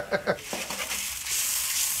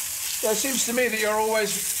 Yeah, it seems to me that you're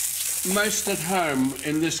always most at home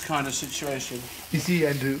in this kind of situation. You see,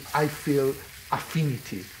 Andrew, I feel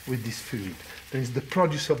affinity with this food. There is the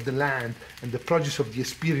produce of the land and the produce of the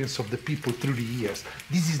experience of the people through the years.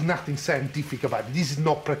 This is nothing scientific about it. This is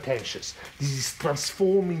not pretentious. This is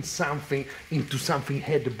transforming something into something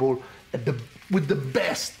edible with the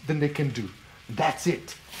best that they can do. That's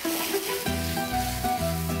it.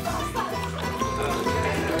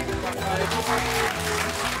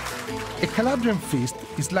 A Calabrian feast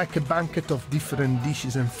is like a banquet of different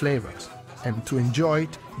dishes and flavors. And to enjoy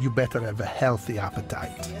it, you better have a healthy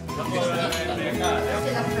appetite.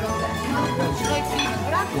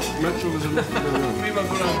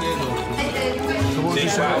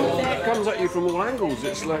 It comes at you from all angles.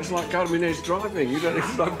 It's like Carmine's driving. You don't.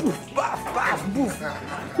 It's like boof, baf, baf, boof.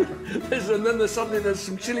 And then there's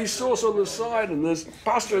some chili sauce on the side, and there's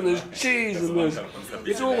pasta, and there's cheese, and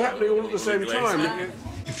it's all happening all at the same time.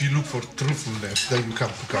 If you look for truthfulness, then you come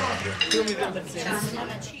to Calabria.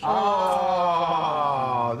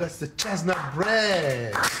 Oh, that's the chestnut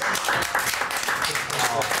bread.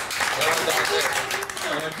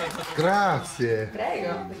 Grazie.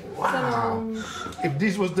 Prego. Wow. If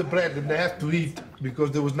this was the bread that they have to eat,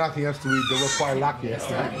 because there was nothing else to eat, they were quite lucky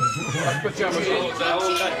yesterday.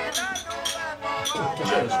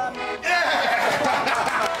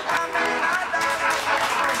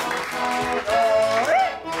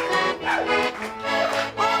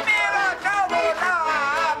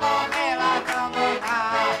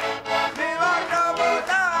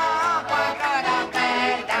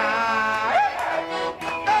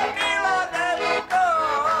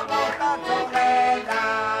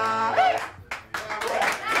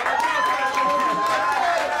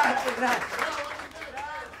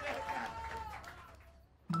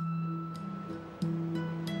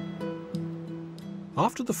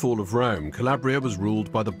 After the fall of Rome, Calabria was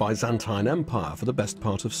ruled by the Byzantine Empire for the best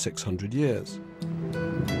part of 600 years.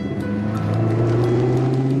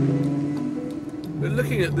 We're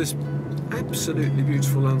looking at this absolutely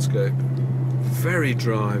beautiful landscape. Very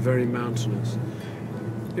dry, very mountainous.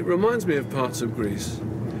 It reminds me of parts of Greece.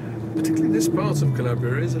 Particularly this part of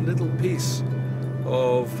Calabria is a little piece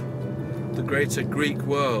of the greater Greek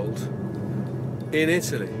world in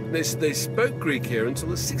Italy. They spoke Greek here until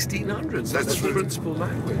the 1600s. That's the principal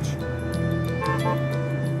language.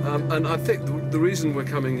 And I think the reason we're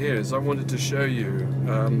coming here is I wanted to show you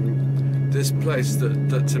this place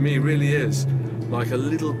that to me really is like a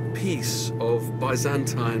little piece of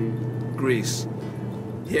Byzantine Greece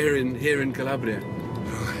here in Calabria.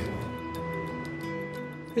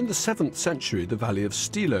 In the 7th century, the valley of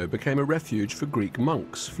Stilo became a refuge for Greek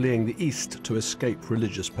monks fleeing the east to escape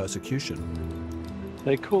religious persecution.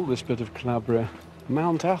 They call this bit of Calabria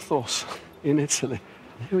Mount Athos in Italy.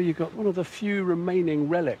 Here you've got one of the few remaining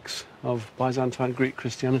relics of Byzantine Greek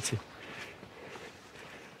Christianity.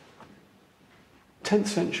 10th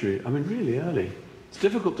century, I mean really early. It's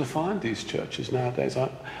difficult to find these churches nowadays.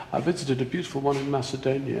 I visited a beautiful one in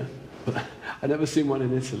Macedonia, but I've never seen one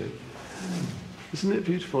in Italy. Isn't it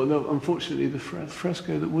beautiful? No, unfortunately, the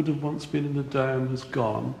fresco that would have once been in the dome has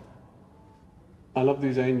gone. I love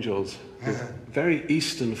these angels. Very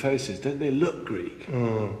Eastern faces. Don't they look Greek?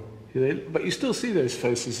 Mm. But you still see those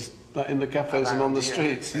faces like in the cafes and on the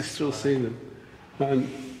streets. You still see them.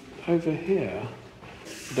 And over here,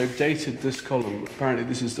 they've dated this column. Apparently,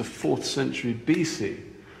 this is the 4th century BC.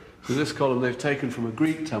 So this column they've taken from a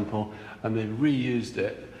Greek temple and they've reused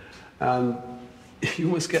it. And you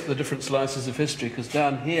must get the different slices of history, because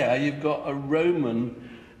down here you've got a Roman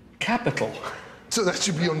capital. So that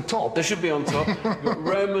should be on top. That should be on top. You've got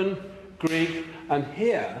Roman, Greek, and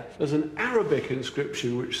here there's an Arabic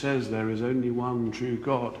inscription which says there is only one true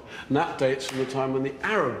God. And that dates from the time when the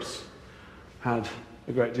Arabs had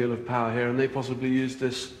a great deal of power here, and they possibly used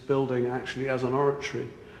this building actually as an oratory.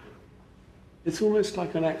 It's almost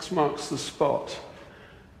like an X marks the spot.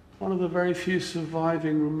 One of the very few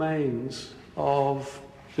surviving remains of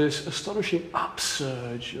this astonishing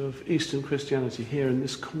upsurge of Eastern Christianity here in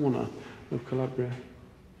this corner of Calabria.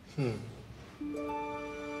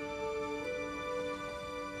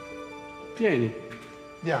 Vieni.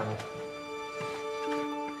 Andiamo.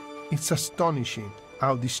 It's astonishing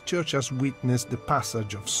how this church has witnessed the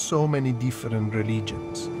passage of so many different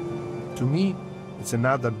religions. To me, it's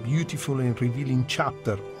another beautiful and revealing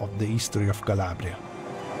chapter of the history of Calabria.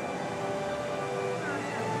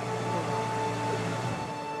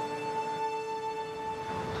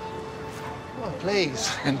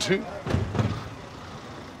 Place, Andrew.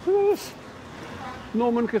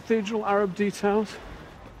 Norman Cathedral, Arab details.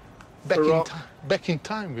 Back in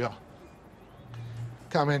time we are.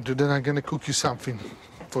 Come, Andrew, then I'm gonna cook you something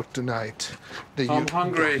for tonight. I'm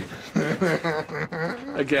hungry.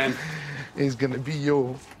 Again. It's gonna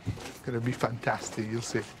be fantastic, you'll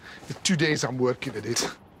see. In 2 days I'm working at it.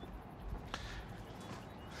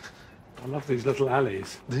 I love these little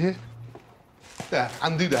alleys. Do you? Yeah,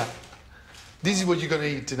 undo that. This is what you're going to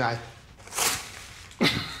eat tonight.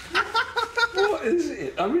 What is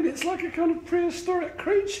it? I mean, it's like a kind of prehistoric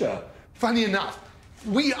creature. Funny enough,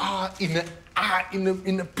 we are in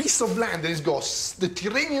a piece of land that has got the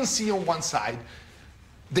Tyrrhenian Sea on one side,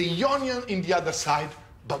 the Ionian in the other side,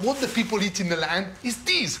 but what the people eat in the land is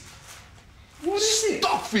this. What is it?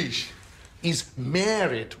 Stockfish. Is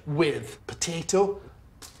married with potato,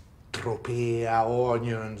 Tropea,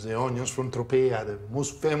 onions, the onions from Tropea, the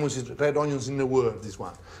most famous red onions in the world, this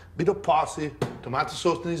one. Bit of parsley, tomato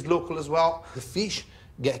sauce is local as well. The fish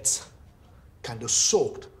gets kind of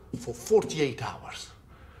soaked for 48 hours.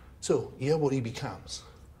 So here what he becomes.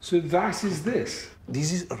 So that is this?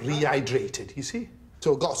 This is rehydrated, you see?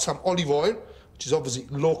 So got some olive oil, which is obviously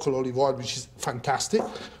local olive oil, which is fantastic.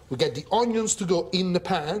 We get the onions to go in the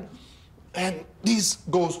pan, and this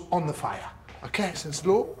goes on the fire. Okay, so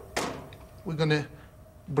slow. We're gonna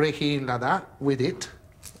break in like that with it,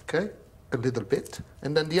 okay? A little bit.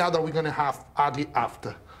 And then the other we're gonna add it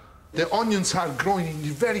after. The onions are growing in the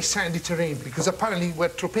very sandy terrain because apparently where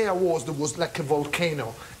Tropea was, there was like a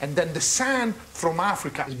volcano. And then the sand from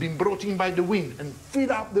Africa has been brought in by the wind and filled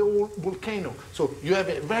up the whole volcano. So you have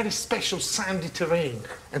a very special sandy terrain.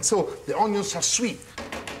 And so the onions are sweet.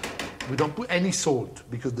 We don't put any salt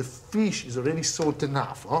because the fish is already salt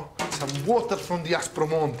enough. Huh? Some water from the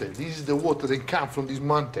Aspromonte. This is the water that comes from this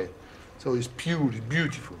mountain. So it's pure, it's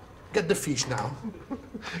beautiful. Get the fish now.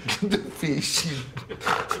 Get the fish.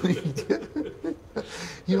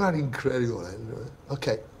 You are incredible.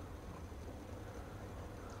 Okay.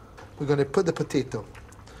 we're going to put the potato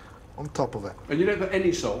on top of it. And you don't put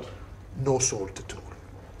any salt? No salt at all.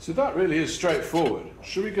 So that really is straightforward.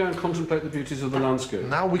 Should we go and contemplate the beauties of the landscape?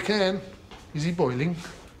 Now we can. Is he boiling?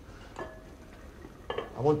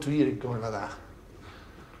 I want to hear it going like that.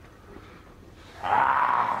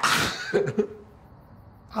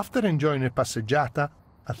 After enjoying a passeggiata,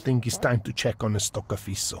 I think it's time to check on the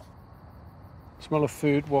stoccafisso. Smell of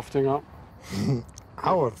food wafting up.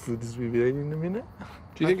 Our food is ready in a minute.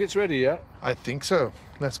 Do you think it's ready yet? I think so.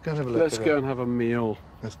 Let's go and have a look. Let's go and have a meal.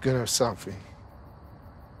 Let's go and have something.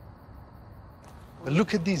 But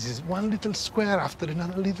look at this. It's one little square after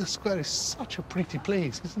another little square. It's such a pretty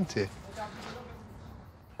place, isn't it?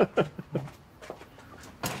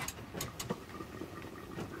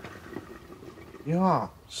 Yeah,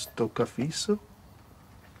 stoccafisso.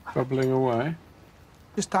 Bubbling away.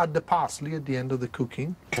 Just add the parsley at the end of the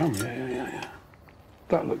cooking. Come, yeah.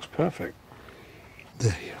 That looks perfect.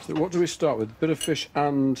 There you So what do we start with? A bit of fish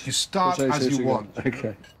and You start potatoes as you together? want.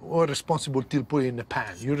 Okay. We're responsible to put it in the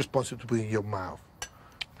pan. You're responsible to put it in your mouth.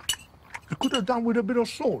 You could have done with a bit of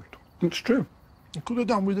salt. It's true. You could have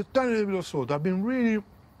done with a tiny bit of salt. I've been really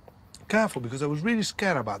careful because I was really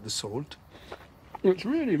scared about the salt. It's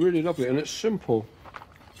really, really lovely, and it's simple.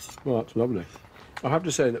 Well, it's lovely. I have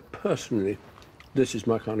to say that personally, this is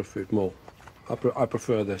my kind of food more. I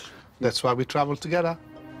prefer this. That's why we travel together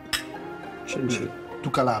Chin-chin. to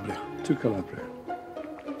Calabria. To Calabria.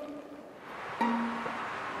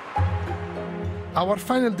 Our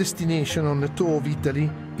final destination on the tour of Italy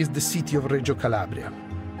is the city of Reggio Calabria.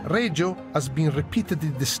 Reggio has been repeatedly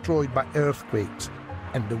destroyed by earthquakes,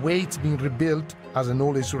 and the way it's been rebuilt has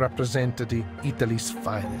always represented Italy's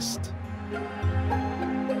finest.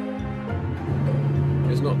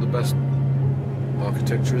 It's not the best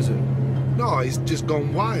architecture, is it? No, it's just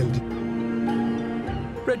gone wild.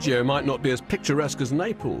 Reggio might not be as picturesque as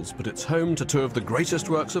Naples, but it's home to two of the greatest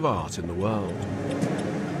works of art in the world.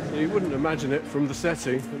 You wouldn't imagine it from the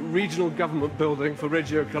setting. A regional government building for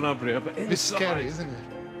Reggio Calabria, but inside... It's scary, isn't it?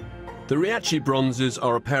 The Riaci bronzes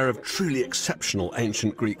are a pair of truly exceptional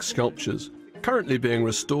ancient Greek sculptures, currently being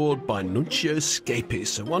restored by Nuncio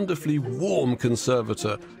Scapis, a wonderfully warm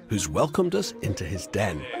conservator who's welcomed us into his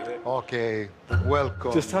den. Okay,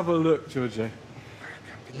 welcome. Just have a look, Giorgio.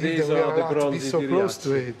 These are the bronzes so close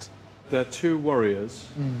to it. They're two warriors.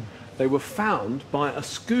 They were found by a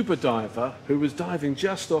scuba diver who was diving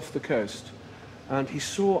just off the coast, and he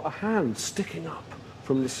saw a hand sticking up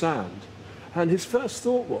from the sand, and his first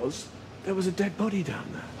thought was there was a dead body down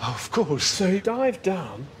there. Oh, of course. So he dived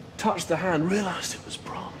down, touched the hand, realised it was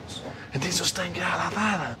bronze. And this was staying out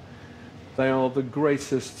of They are the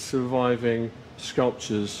greatest surviving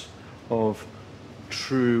sculptures of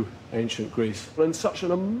true ancient Greece. In such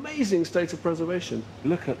an amazing state of preservation.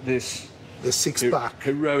 Look at this. The six-pack.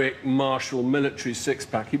 Heroic martial military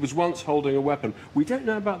six-pack. He was once holding a weapon. We don't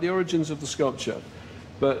know about the origins of the sculpture,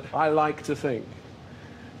 but I like to think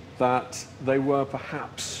that they were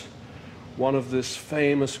perhaps one of this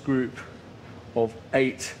famous group of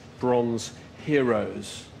 8 bronze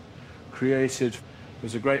heroes created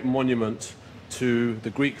as a great monument to the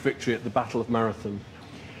Greek victory at the Battle of Marathon.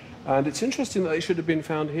 And it's interesting that they should have been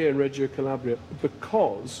found here in Reggio Calabria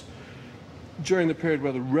because during the period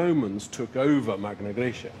where the Romans took over Magna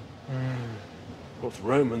Graecia, of course, the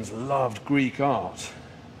Romans loved Greek art,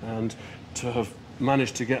 and to have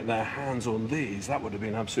managed to get their hands on these, that would have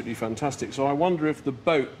been absolutely fantastic. So I wonder if the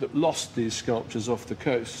boat that lost these sculptures off the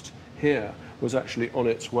coast here was actually on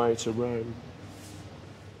its way to Rome.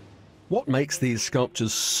 What makes these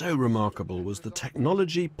sculptures so remarkable was the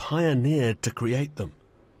technology pioneered to create them,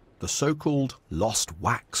 the so-called lost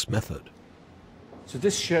wax method. So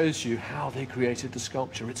this shows you how they created the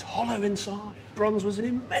sculpture. It's hollow inside. Bronze was an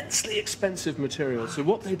immensely expensive material. So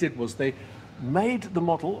what they did was they made the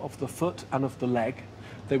model of the foot and of the leg.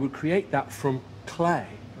 They would create that from clay.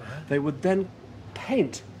 They would then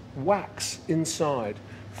paint wax inside,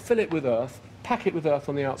 fill it with earth, pack it with earth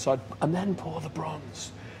on the outside, and then pour the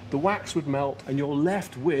bronze. The wax would melt, and you're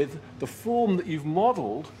left with the form that you've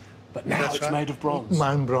modelled, but now it's made of bronze.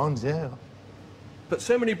 Mine bronze, yeah. But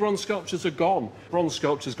so many bronze sculptures are gone. Bronze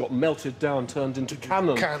sculptures got melted down, turned into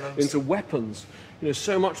cannons, into weapons. You know,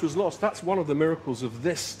 so much was lost. That's one of the miracles of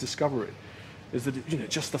this discovery, is that, you know,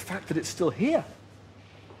 just the fact that it's still here.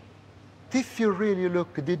 If you really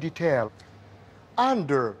look at the detail,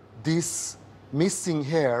 under this missing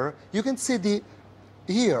hair, you can see the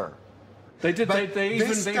ear. They did. They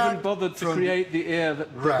even bothered to create the ear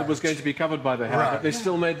that was going to be covered by the hair, but they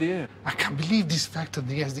still made the ear. I can't believe this fact that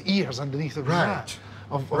he has the ears underneath of his hat,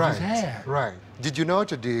 of his hair. Right. Did you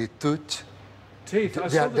notice the tooth Teeth. I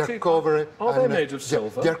They saw are, the they're teeth. covered. Are they and, made of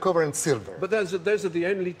silver? They're covered in silver. But those are the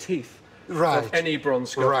only teeth Right. of any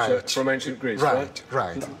bronze sculpture Right. from ancient Greece, Right,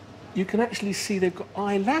 right. You can actually see they've got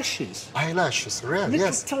eyelashes. Eyelashes, really? Little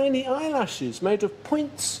Yes. tiny eyelashes made of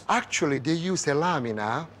points. Actually, they use a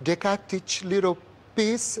lamina. They cut each little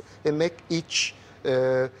piece and make each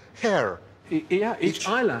hair. Yeah, each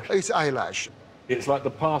eyelash. Each eyelash. It's like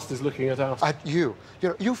the past is looking at us. At you. You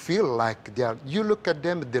know, you feel like they are. You look at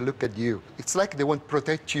them, they look at you. It's like they want to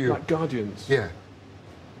protect you. Like guardians. Yeah.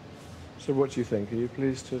 So what do you think? Are you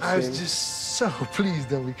pleased to have I was seen? just so pleased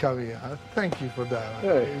that we come here. Thank you for that.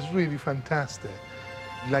 Yeah. It's really fantastic.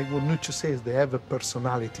 Like what Nuccio says, they have a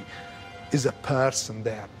personality. Is a person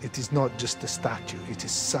there. It is not just a statue. It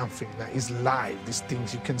is something that is live. These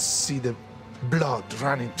things, you can see the blood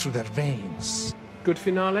running through their veins. Good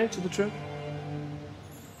finale to the trip?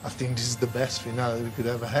 I think this is the best finale we could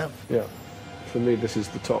ever have. Yeah. For me, this is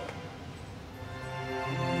the top.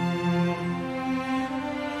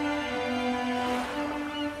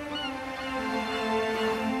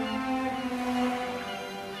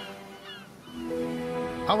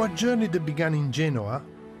 Our journey that began in Genoa,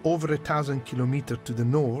 over 1,000 kilometers to the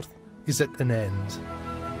north, is at an end.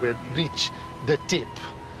 We've reached the tip.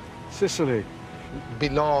 Sicily.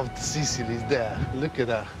 Beloved Sicily is there. Look at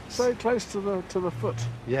that. So close to the foot.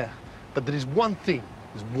 Yeah. But there is one thing.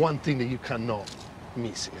 There's one thing that you cannot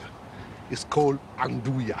miss here. It's called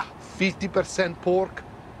anduja. 50% pork,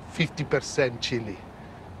 50% chili.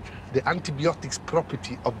 The antibiotics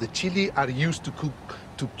property of the chili are used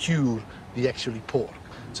to cure the actually pork.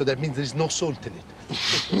 So that means there's no salt in it.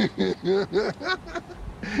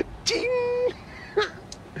 Ching!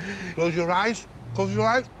 Close your eyes. Close your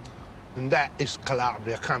eyes. And that is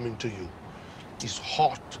Calabria coming to you. It's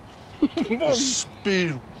hot. It's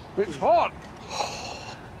spew. It's hot.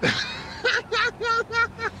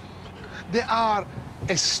 They are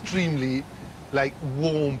extremely like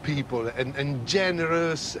warm people and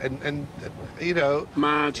generous and you know.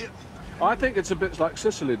 Mad. I think it's a bit like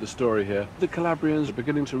Sicily, the story here. The Calabrians are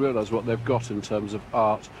beginning to realise what they've got in terms of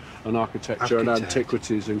art and architecture and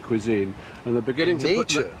antiquities and cuisine. And they're beginning to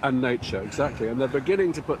nature. And nature, exactly. And they're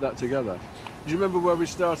beginning to put that together. Do you remember where we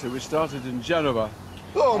started? We started in Genova.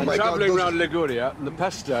 Oh and my God! travelling around Liguria and the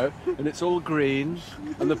pesto, and it's all green,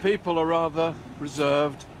 and the people are rather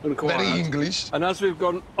reserved and quiet. Very English. And as we've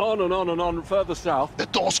gone on and on and on further south, The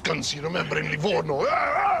Toscans, you remember in Livorno.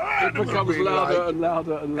 it becomes louder and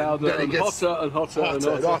louder and louder Then it and gets hotter and hotter and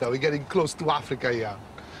hotter. hotter. We're getting close to Africa here.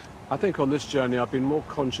 I think on this journey I've been more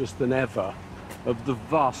conscious than ever of the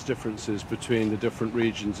vast differences between the different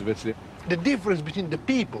regions of Italy. The difference between the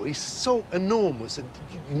people is so enormous, and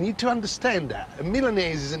you need to understand that. A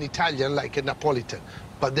Milanese is an Italian like a Napolitan,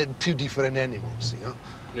 but they're two different animals, you know?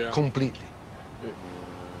 Yeah. Completely.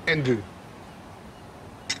 And good.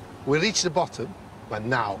 We reached the bottom, but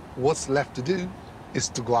now what's left to do is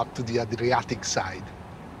to go up to the Adriatic side.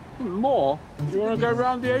 More? You want to go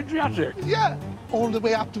around the Adriatic? Yeah, all the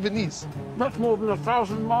way up to Venice. That's more than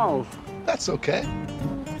 1,000 miles. That's okay.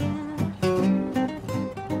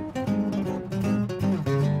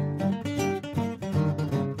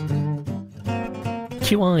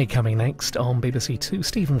 QI coming next on BBC Two.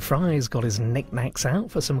 Stephen Fry's got his knickknacks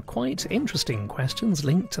out for some quite interesting questions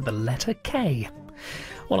linked to the letter K.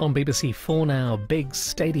 Well, on BBC Four now, big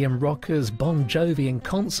stadium rockers Bon Jovi in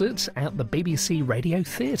concert at the BBC Radio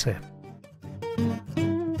Theatre.